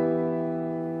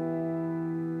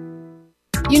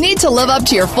 You need to live up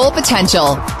to your full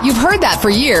potential. You've heard that for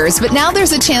years, but now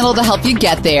there's a channel to help you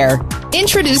get there.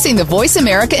 Introducing the Voice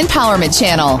America Empowerment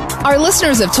Channel. Our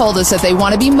listeners have told us that they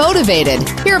want to be motivated,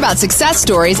 hear about success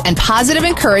stories, and positive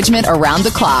encouragement around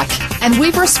the clock. And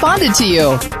we've responded to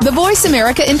you. The Voice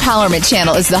America Empowerment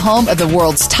Channel is the home of the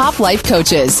world's top life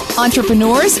coaches,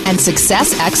 entrepreneurs, and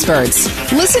success experts.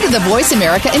 Listen to the Voice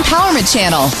America Empowerment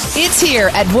Channel. It's here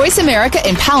at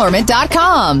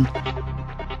VoiceAmericaEmpowerment.com.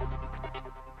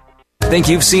 Think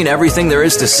you've seen everything there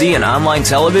is to see in online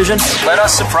television? Let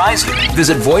us surprise you.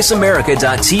 Visit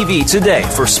VoiceAmerica.tv today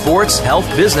for sports, health,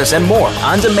 business, and more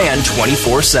on demand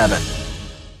 24/7.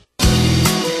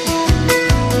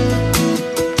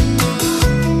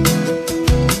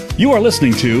 You are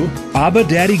listening to Abba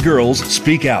Daddy Girls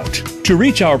Speak Out. To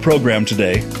reach our program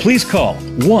today, please call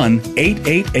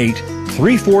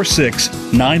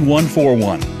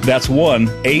 1-888-346-9141. That's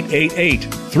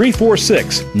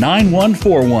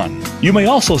 1-888-346-9141. You may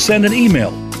also send an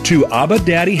email to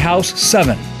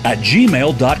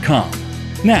abadaddyhouse7@gmail.com.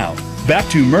 Now, back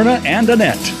to Myrna and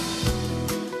Annette.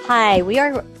 Hi, we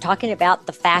are talking about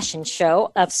the fashion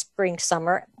show of spring,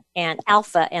 summer, and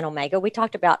Alpha and Omega. We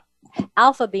talked about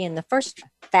Alpha being the first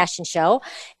fashion show,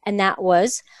 and that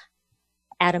was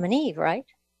Adam and Eve, right?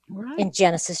 Right. In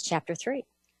Genesis chapter 3.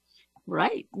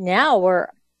 Right. Now we're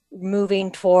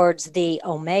moving towards the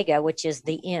Omega, which is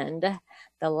the end,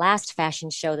 the last fashion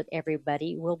show that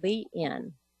everybody will be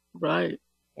in. Right.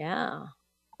 Yeah.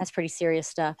 That's pretty serious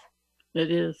stuff.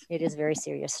 It is. It is very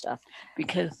serious stuff.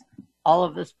 Because all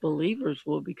of us believers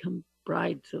will become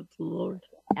brides of the Lord.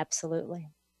 Absolutely.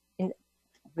 And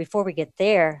before we get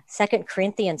there, 2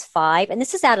 Corinthians 5, and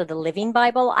this is out of the Living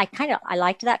Bible. I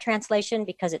liked that translation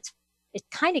because it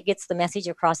kind of gets the message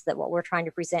across that what we're trying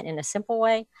to present in a simple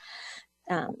way.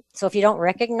 So if you don't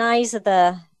recognize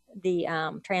the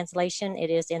translation, it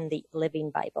is in the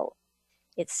Living Bible.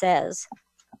 It says,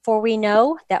 "For we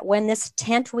know that when this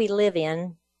tent we live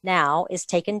in now is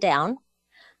taken down,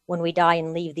 when we die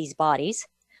and leave these bodies,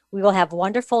 we will have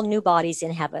wonderful new bodies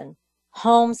in heaven,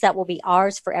 homes that will be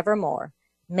ours forevermore,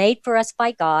 made for us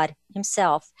by God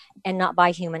himself and not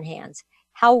by human hands.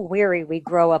 How weary we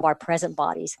grow of our present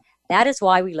bodies. That is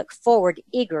why we look forward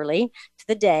eagerly to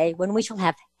the day when we shall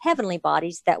have heavenly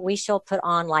bodies that we shall put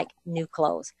on like new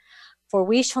clothes. For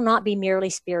we shall not be merely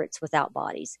spirits without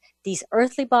bodies. These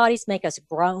earthly bodies make us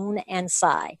groan and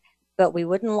sigh, but we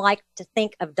wouldn't like to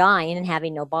think of dying and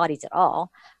having no bodies at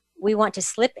all. We want to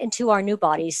slip into our new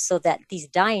bodies so that these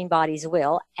dying bodies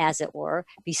will, as it were,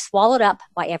 be swallowed up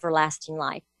by everlasting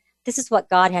life. This is what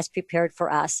God has prepared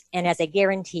for us, and as a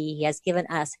guarantee, he has given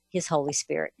us his Holy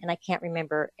Spirit." And I can't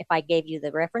remember if I gave you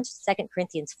the reference. 2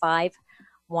 Corinthians 5,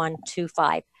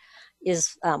 1-5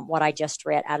 is what I just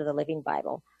read out of the Living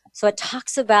Bible. So it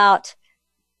talks about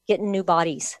getting new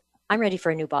bodies. I'm ready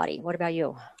for a new body. What about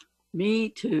you? Me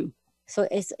too. So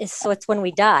it's when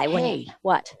we die. Hey.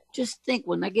 What? Just think,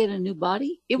 when I get a new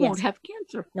body, it won't have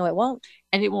cancer. No, it won't.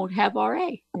 And it won't have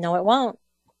RA. No, it won't.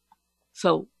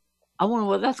 So I wonder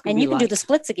what that's going to be like. And you can do the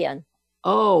splits again.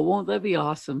 Oh, won't that be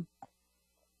awesome?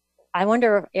 I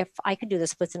wonder if I could do the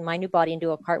splits in my new body and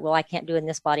do a cartwheel. I can't do in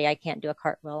this body. I can't do a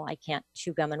cartwheel. I can't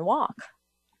chew gum and walk.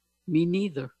 Me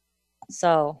neither.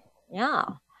 So, yeah.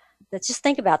 Let's just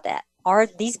think about that. Are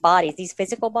these bodies, these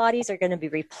physical bodies, are going to be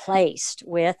replaced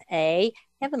with a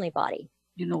heavenly body?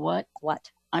 You know what?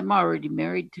 What? I'm already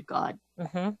married to God.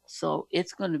 Mm-hmm. So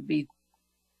it's going to be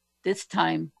this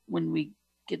time when we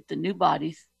get the new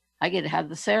bodies, I get to have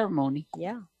the ceremony.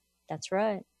 Yeah, that's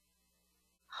right.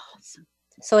 Awesome.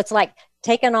 So it's like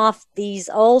taking off these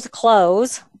old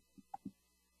clothes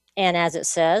and, as it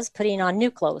says, putting on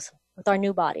new clothes with our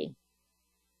new body.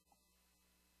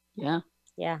 Yeah.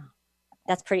 Yeah.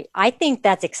 That's I think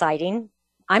that's exciting.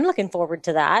 I'm looking forward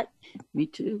to that. Me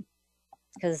too.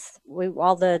 Because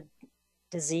all the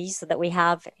disease that we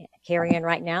have carrying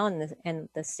right now and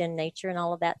the sin nature and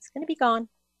all of that's going to be gone.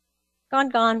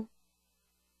 Gone.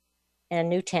 And a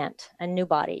new tent, a new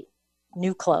body,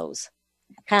 new clothes.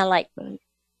 Kind of like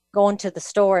going to the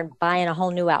store and buying a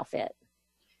whole new outfit.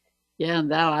 Yeah,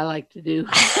 and that I like to do.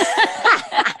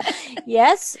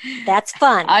 Yes, that's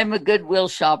fun. I'm a Goodwill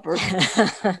shopper.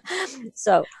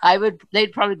 So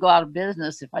they'd probably go out of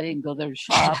business if I didn't go there to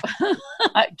shop.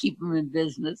 I'd keep them in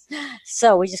business.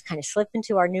 So we just kind of slip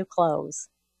into our new clothes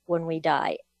when we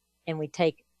die, and we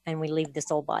leave this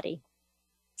old body.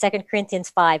 2 Corinthians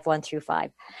 5,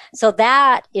 1-5. So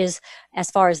that is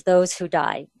as far as those who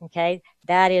die. Okay,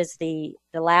 that is the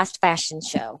last fashion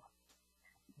show.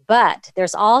 But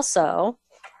there's also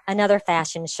another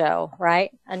fashion show,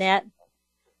 right, Annette?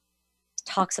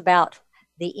 Talks about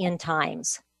the end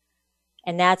times.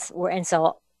 And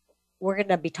so we're going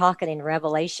to be talking in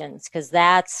Revelations, because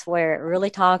that's where it really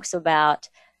talks about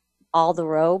all the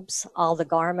robes, all the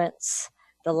garments,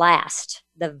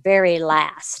 the very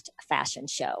last fashion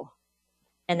show.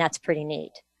 And that's pretty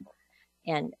neat.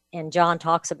 And John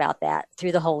talks about that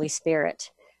through the Holy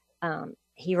Spirit.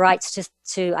 He writes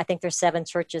to I think there's 7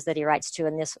 churches that he writes to,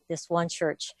 and this one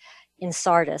church in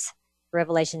Sardis,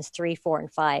 Revelations 3, 4,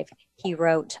 and 5, he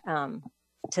wrote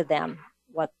to them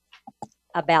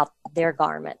about their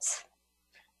garments.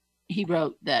 He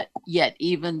wrote that, yet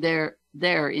even there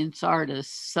in Sardis,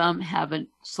 some haven't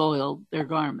soiled their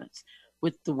garments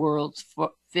with the world's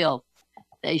filth.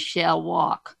 They shall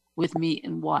walk with me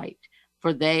in white,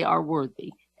 for they are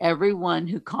worthy. Everyone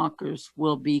who conquers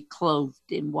will be clothed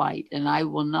in white, and I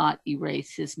will not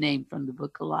erase his name from the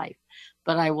book of life,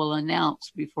 but I will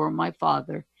announce before my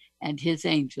Father and his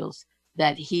angels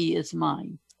that he is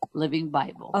mine. Living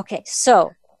Bible. Okay,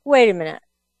 so wait a minute.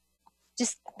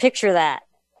 Just picture that.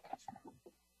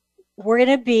 We're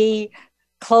going to be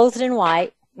clothed in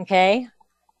white, okay?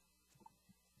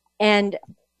 And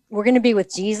we're going to be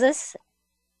with Jesus,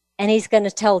 and he's going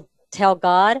to tell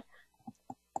God,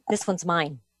 this one's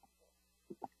mine.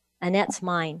 Annette's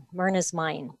mine. Myrna's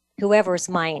mine. Whoever's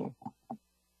mine.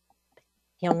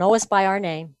 He'll know us by our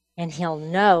name, and he'll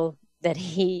know that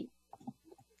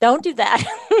don't do that.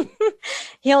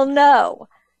 He'll know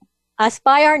us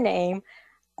by our name,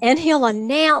 and he'll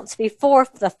announce before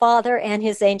the Father and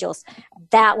his angels,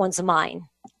 that one's mine.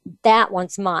 That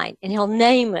one's mine. And he'll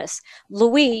name us.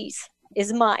 Louise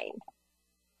is mine.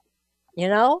 You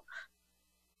know?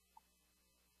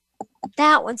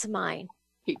 That one's mine.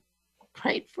 He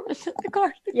prayed for us in the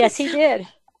garden. Yes, he did.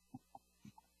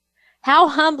 How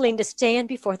humbling to stand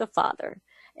before the Father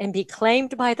and be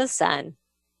claimed by the Son.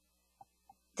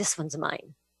 This one's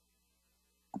mine.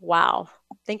 Wow.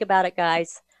 Think about it,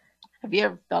 guys. Have you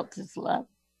ever felt his love?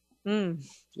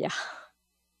 Yeah.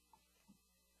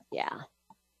 Yeah.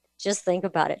 Just think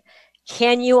about it.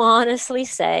 Can you honestly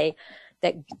say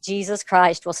that Jesus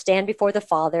Christ will stand before the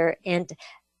Father and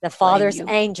the Father's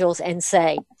angels and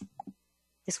say,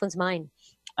 this one's mine?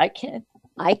 I can.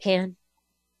 I can.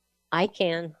 I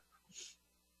can.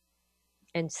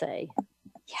 And say,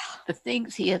 yeah. The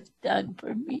things he has done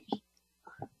for me.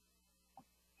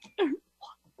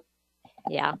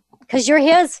 Yeah. Because you're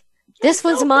his. This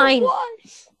one's mine.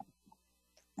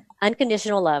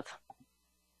 Unconditional love.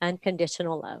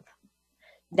 Unconditional love.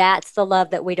 That's the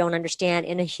love that we don't understand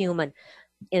in a human,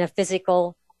 in a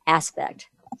physical aspect.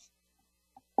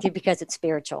 Because it's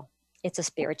spiritual. It's a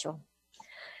spiritual.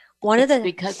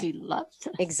 Because he loves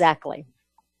us. Exactly.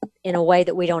 In a way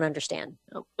that we don't understand.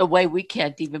 A way we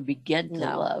can't even begin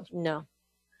to love. No.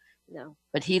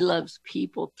 But he loves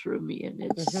people through me, and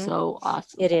it's so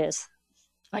awesome. It is.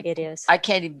 It is. I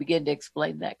can't even begin to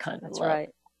explain that kind of love. That's right.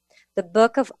 The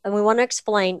book of, and we want to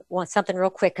explain something real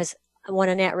quick, because when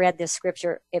Annette read this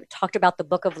scripture, it talked about the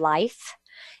book of life.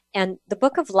 And the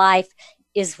book of life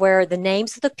is where the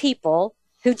names of the people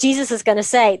who Jesus is going to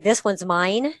say, this one's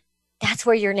mine, that's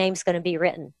where your name's going to be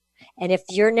written. And if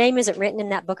your name isn't written in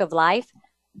that book of life,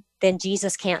 then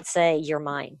Jesus can't say you're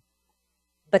mine.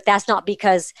 But that's not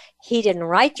because he didn't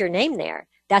write your name there.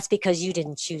 That's because you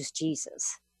didn't choose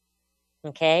Jesus.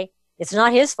 Okay? It's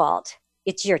not his fault.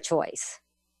 It's your choice.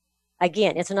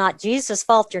 Again, it's not Jesus'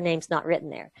 fault your name's not written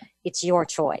there. It's your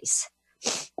choice.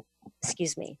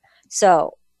 Excuse me.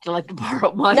 So, would you like to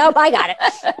borrow mine? Nope, I got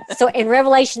it. So in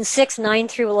Revelation 6, 9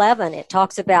 through 11, it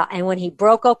talks about, and when he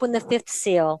broke open the fifth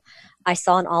seal, I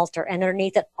saw an altar, and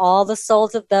underneath it all the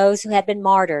souls of those who had been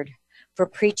martyred for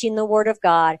preaching the word of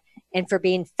God and for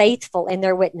being faithful in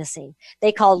their witnessing.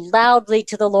 They called loudly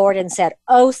to the Lord and said,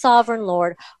 O sovereign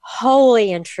Lord,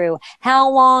 holy and true, how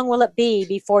long will it be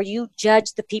before you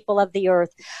judge the people of the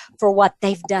earth for what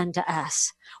they've done to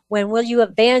us? When will you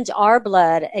avenge our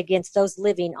blood against those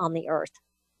living on the earth?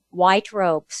 White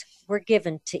robes were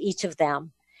given to each of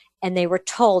them, and they were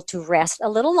told to rest a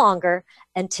little longer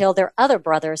until their other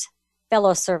brothers,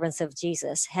 fellow servants of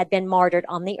Jesus, had been martyred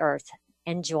on the earth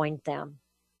and joined them.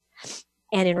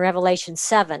 And in Revelation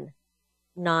 7,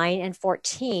 9 and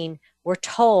 14, we're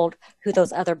told who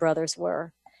those other brothers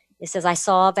were. It says, I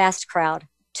saw a vast crowd,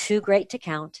 too great to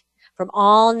count, from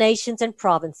all nations and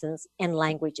provinces and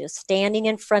languages, standing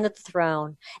in front of the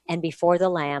throne and before the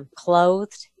Lamb,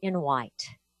 clothed in white.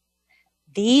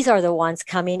 These are the ones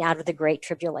coming out of the great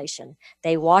tribulation.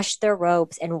 They washed their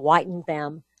robes and whitened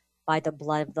them by the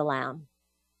blood of the Lamb.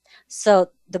 So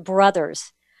the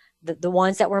brothers, the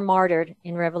ones that were martyred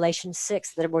in Revelation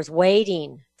 6, that was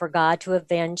waiting for God to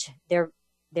avenge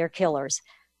their killers,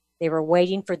 they were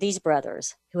waiting for these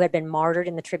brothers who had been martyred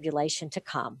in the tribulation to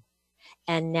come.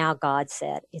 And now God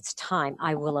said, it's time.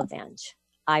 I will avenge.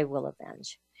 I will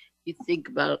avenge. You think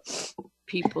about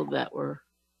people that were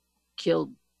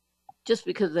killed just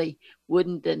because they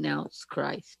wouldn't denounce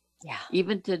Christ. Yeah.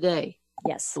 Even today.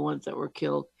 Yes. The ones that were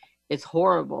killed. It's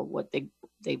horrible what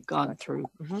they've gone through.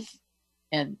 Mm-hmm.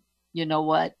 And you know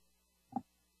what?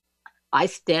 I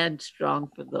stand strong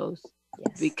for those.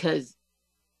 Yes. Because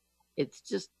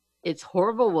it's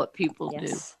horrible what people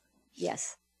do.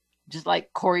 Yes. Just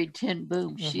like Corrie ten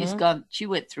Boom. Mm-hmm. She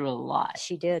went through a lot.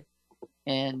 She did.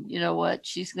 And you know what?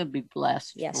 She's going to be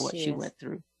blessed for what she went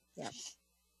through. Yes.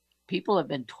 People have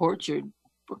been tortured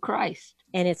for Christ.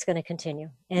 And it's going to continue.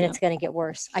 And it's going to get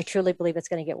worse. I truly believe it's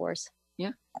going to get worse.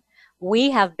 Yeah.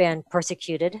 We have been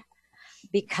persecuted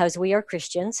because we are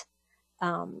Christians.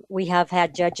 We have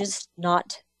had judges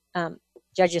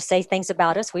judges say things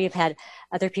about us. We have had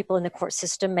other people in the court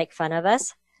system make fun of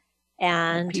us,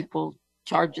 and people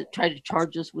try to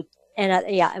charge us with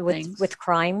with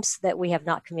crimes that we have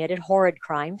not committed, horrid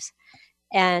crimes.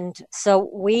 And so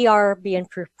we are being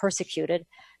persecuted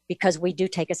because we do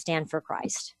take a stand for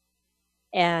Christ.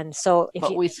 And so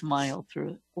we smile through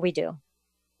it. We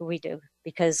do,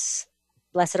 because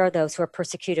blessed are those who are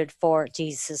persecuted for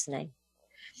Jesus' name.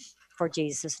 For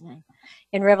Jesus' name.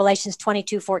 In Revelations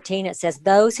 22:14, it says,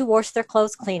 "Those who wash their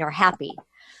clothes clean are happy,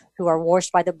 who are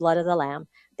washed by the blood of the Lamb.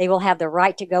 They will have the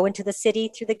right to go into the city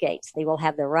through the gates. They will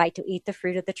have the right to eat the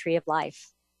fruit of the tree of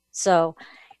life." So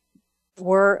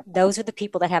those are the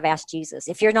people that have asked Jesus.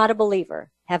 If you're not a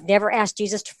believer, have never asked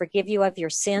Jesus to forgive you of your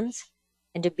sins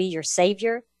and to be your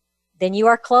Savior, then you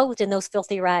are clothed in those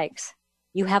filthy rags.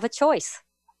 You have a choice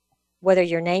whether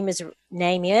your name is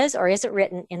or isn't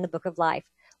written in the book of life.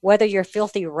 Whether your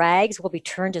filthy rags will be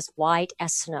turned as white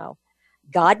as snow.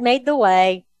 God made the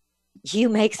way, you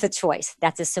make the choice.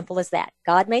 That's as simple as that.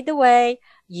 God made the way,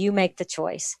 you make the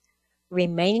choice.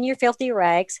 Remain in your filthy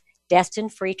rags,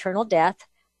 destined for eternal death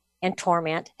and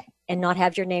torment, and not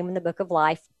have your name in the book of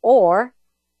life, or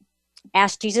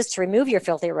ask Jesus to remove your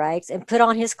filthy rags and put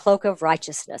on his cloak of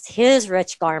righteousness, his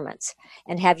rich garments,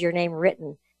 and have your name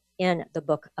written in the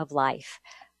book of life.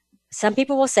 Some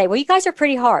people will say, well, you guys are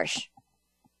pretty harsh.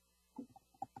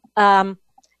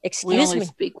 Excuse me. We only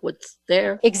speak what's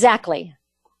there. Exactly.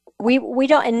 We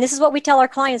don't, and this is what we tell our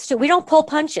clients too. We don't pull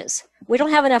punches. We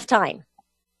don't have enough time.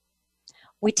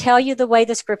 We tell you the way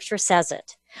the scripture says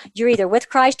it. You're either with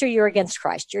Christ or you're against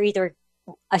Christ. You're either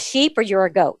a sheep or you're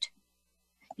a goat.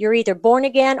 You're either born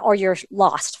again or you're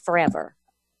lost forever.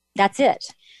 That's it.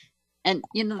 And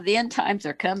the end times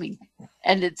are coming,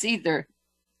 and it's either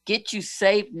get you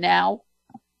saved now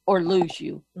or lose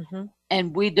you. Mm-hmm.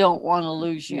 And we don't want to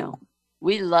lose you. No.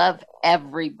 We love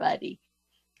everybody.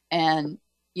 And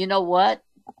you know what?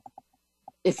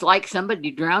 It's like somebody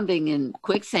drowning in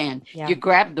quicksand. Yeah. You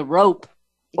grab the rope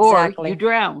or you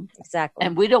drown. Exactly.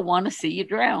 And we don't want to see you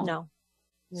drown. No.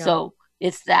 So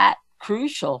it's that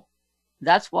crucial.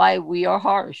 That's why we are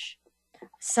harsh.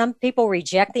 Some people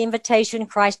reject the invitation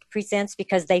Christ presents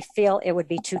because they feel it would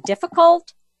be too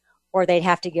difficult, or they'd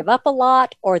have to give up a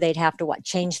lot, or they'd have to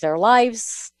change their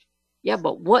lives. Yeah,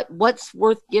 but what's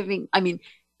worth giving? I mean,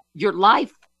 your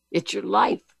life, it's your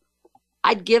life.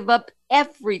 I'd give up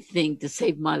everything to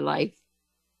save my life.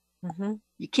 Mm-hmm.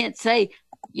 You can't say,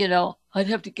 I'd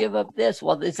have to give up this.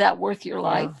 Well, is that worth your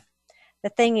life? The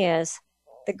thing is,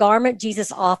 the garment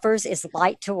Jesus offers is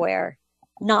light to wear,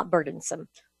 not burdensome.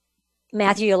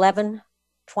 Matthew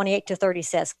 11:28-30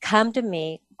 says, "Come to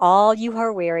me, all you who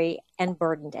are weary and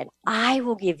burdened, and I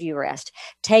will give you rest.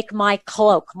 Take my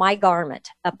cloak, my garment,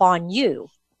 upon you,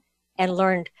 and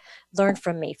learn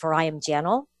from me, for I am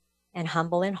gentle and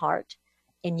humble in heart,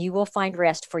 and you will find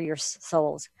rest for your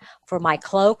souls. For my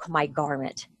cloak, my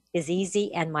garment is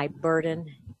easy, and my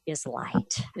burden is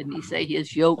light." Didn't he say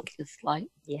his yoke is light?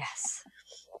 Yes.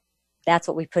 That's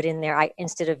what we put in there.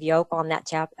 Instead of yoke on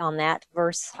that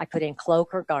verse, I put in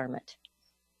cloak or garment,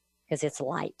 because it's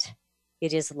light.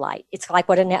 It is light. It's like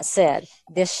what Annette said.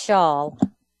 This shawl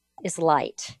is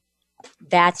light.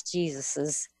 That's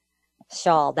Jesus's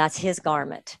shawl. That's his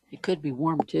garment. It could be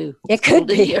warm too. It could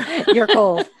be. You're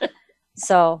cold.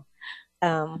 So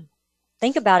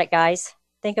think about it, guys.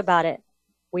 Think about it.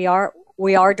 We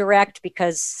are direct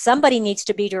because somebody needs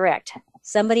to be direct.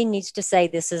 Somebody needs to say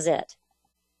this is it.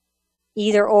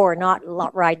 Either or,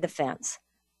 not ride the fence.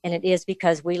 And it is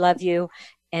because we love you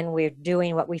and we're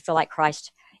doing what we feel like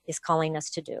Christ is calling us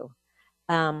to do.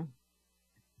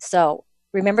 So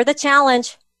remember the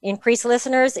challenge: increase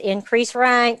listeners, increase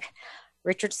rank.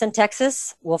 Richardson,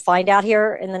 Texas. We'll find out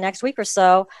here in the next week or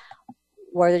so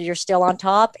whether you're still on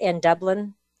top, in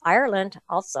Dublin, Ireland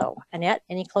also. Annette,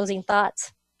 any closing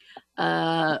thoughts?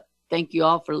 Thank you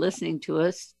all for listening to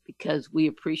us, because we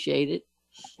appreciate it.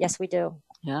 Yes, we do.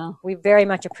 Yeah. We very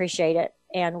much appreciate it,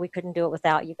 and we couldn't do it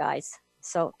without you guys.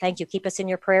 So thank you. Keep us in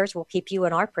your prayers. We'll keep you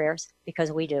in our prayers,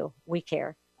 because we do. We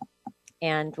care.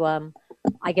 And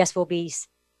I guess we'll be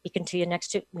speaking to you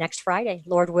next Friday,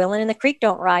 Lord willing, and the creek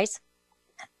don't rise,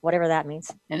 whatever that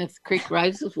means. And if the creek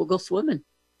rises, we'll go swimming.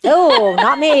 Oh,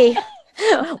 not me.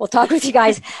 We'll talk with you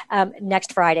guys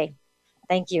next Friday.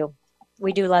 Thank you.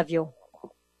 We do love you.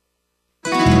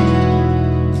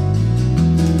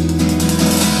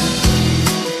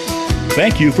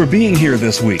 Thank you for being here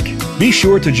this week. Be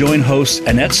sure to join hosts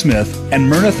Annette Smith and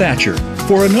Myrna Thatcher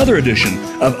for another edition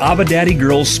of Abba Daddy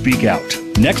Girls Speak Out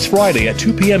next Friday at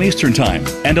 2 p.m. Eastern Time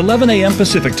and 11 a.m.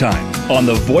 Pacific Time on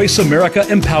the Voice America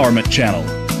Empowerment Channel.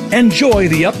 Enjoy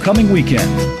the upcoming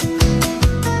weekend.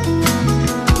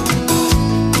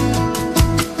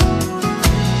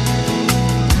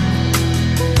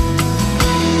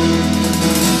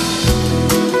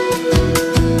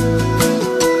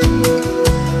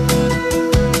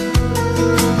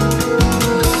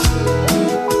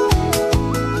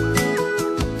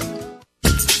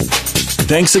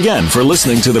 Thanks again for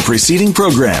listening to the preceding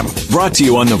program, brought to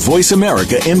you on the Voice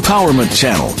America Empowerment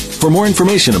Channel. For more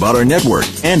information about our network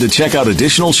and to check out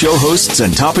additional show hosts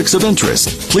and topics of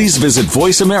interest, please visit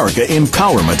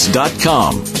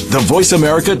voiceamericaempowerment.com. The Voice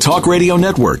America Talk Radio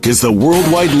Network is the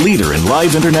worldwide leader in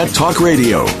live Internet talk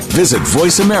radio. Visit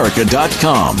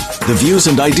voiceamerica.com. The views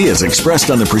and ideas expressed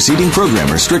on the preceding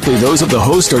program are strictly those of the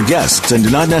host or guests and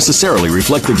do not necessarily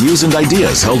reflect the views and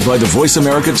ideas held by the Voice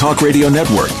America Talk Radio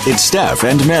Network, its staff,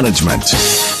 and management.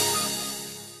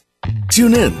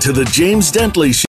 Tune in to The James Dentley Show.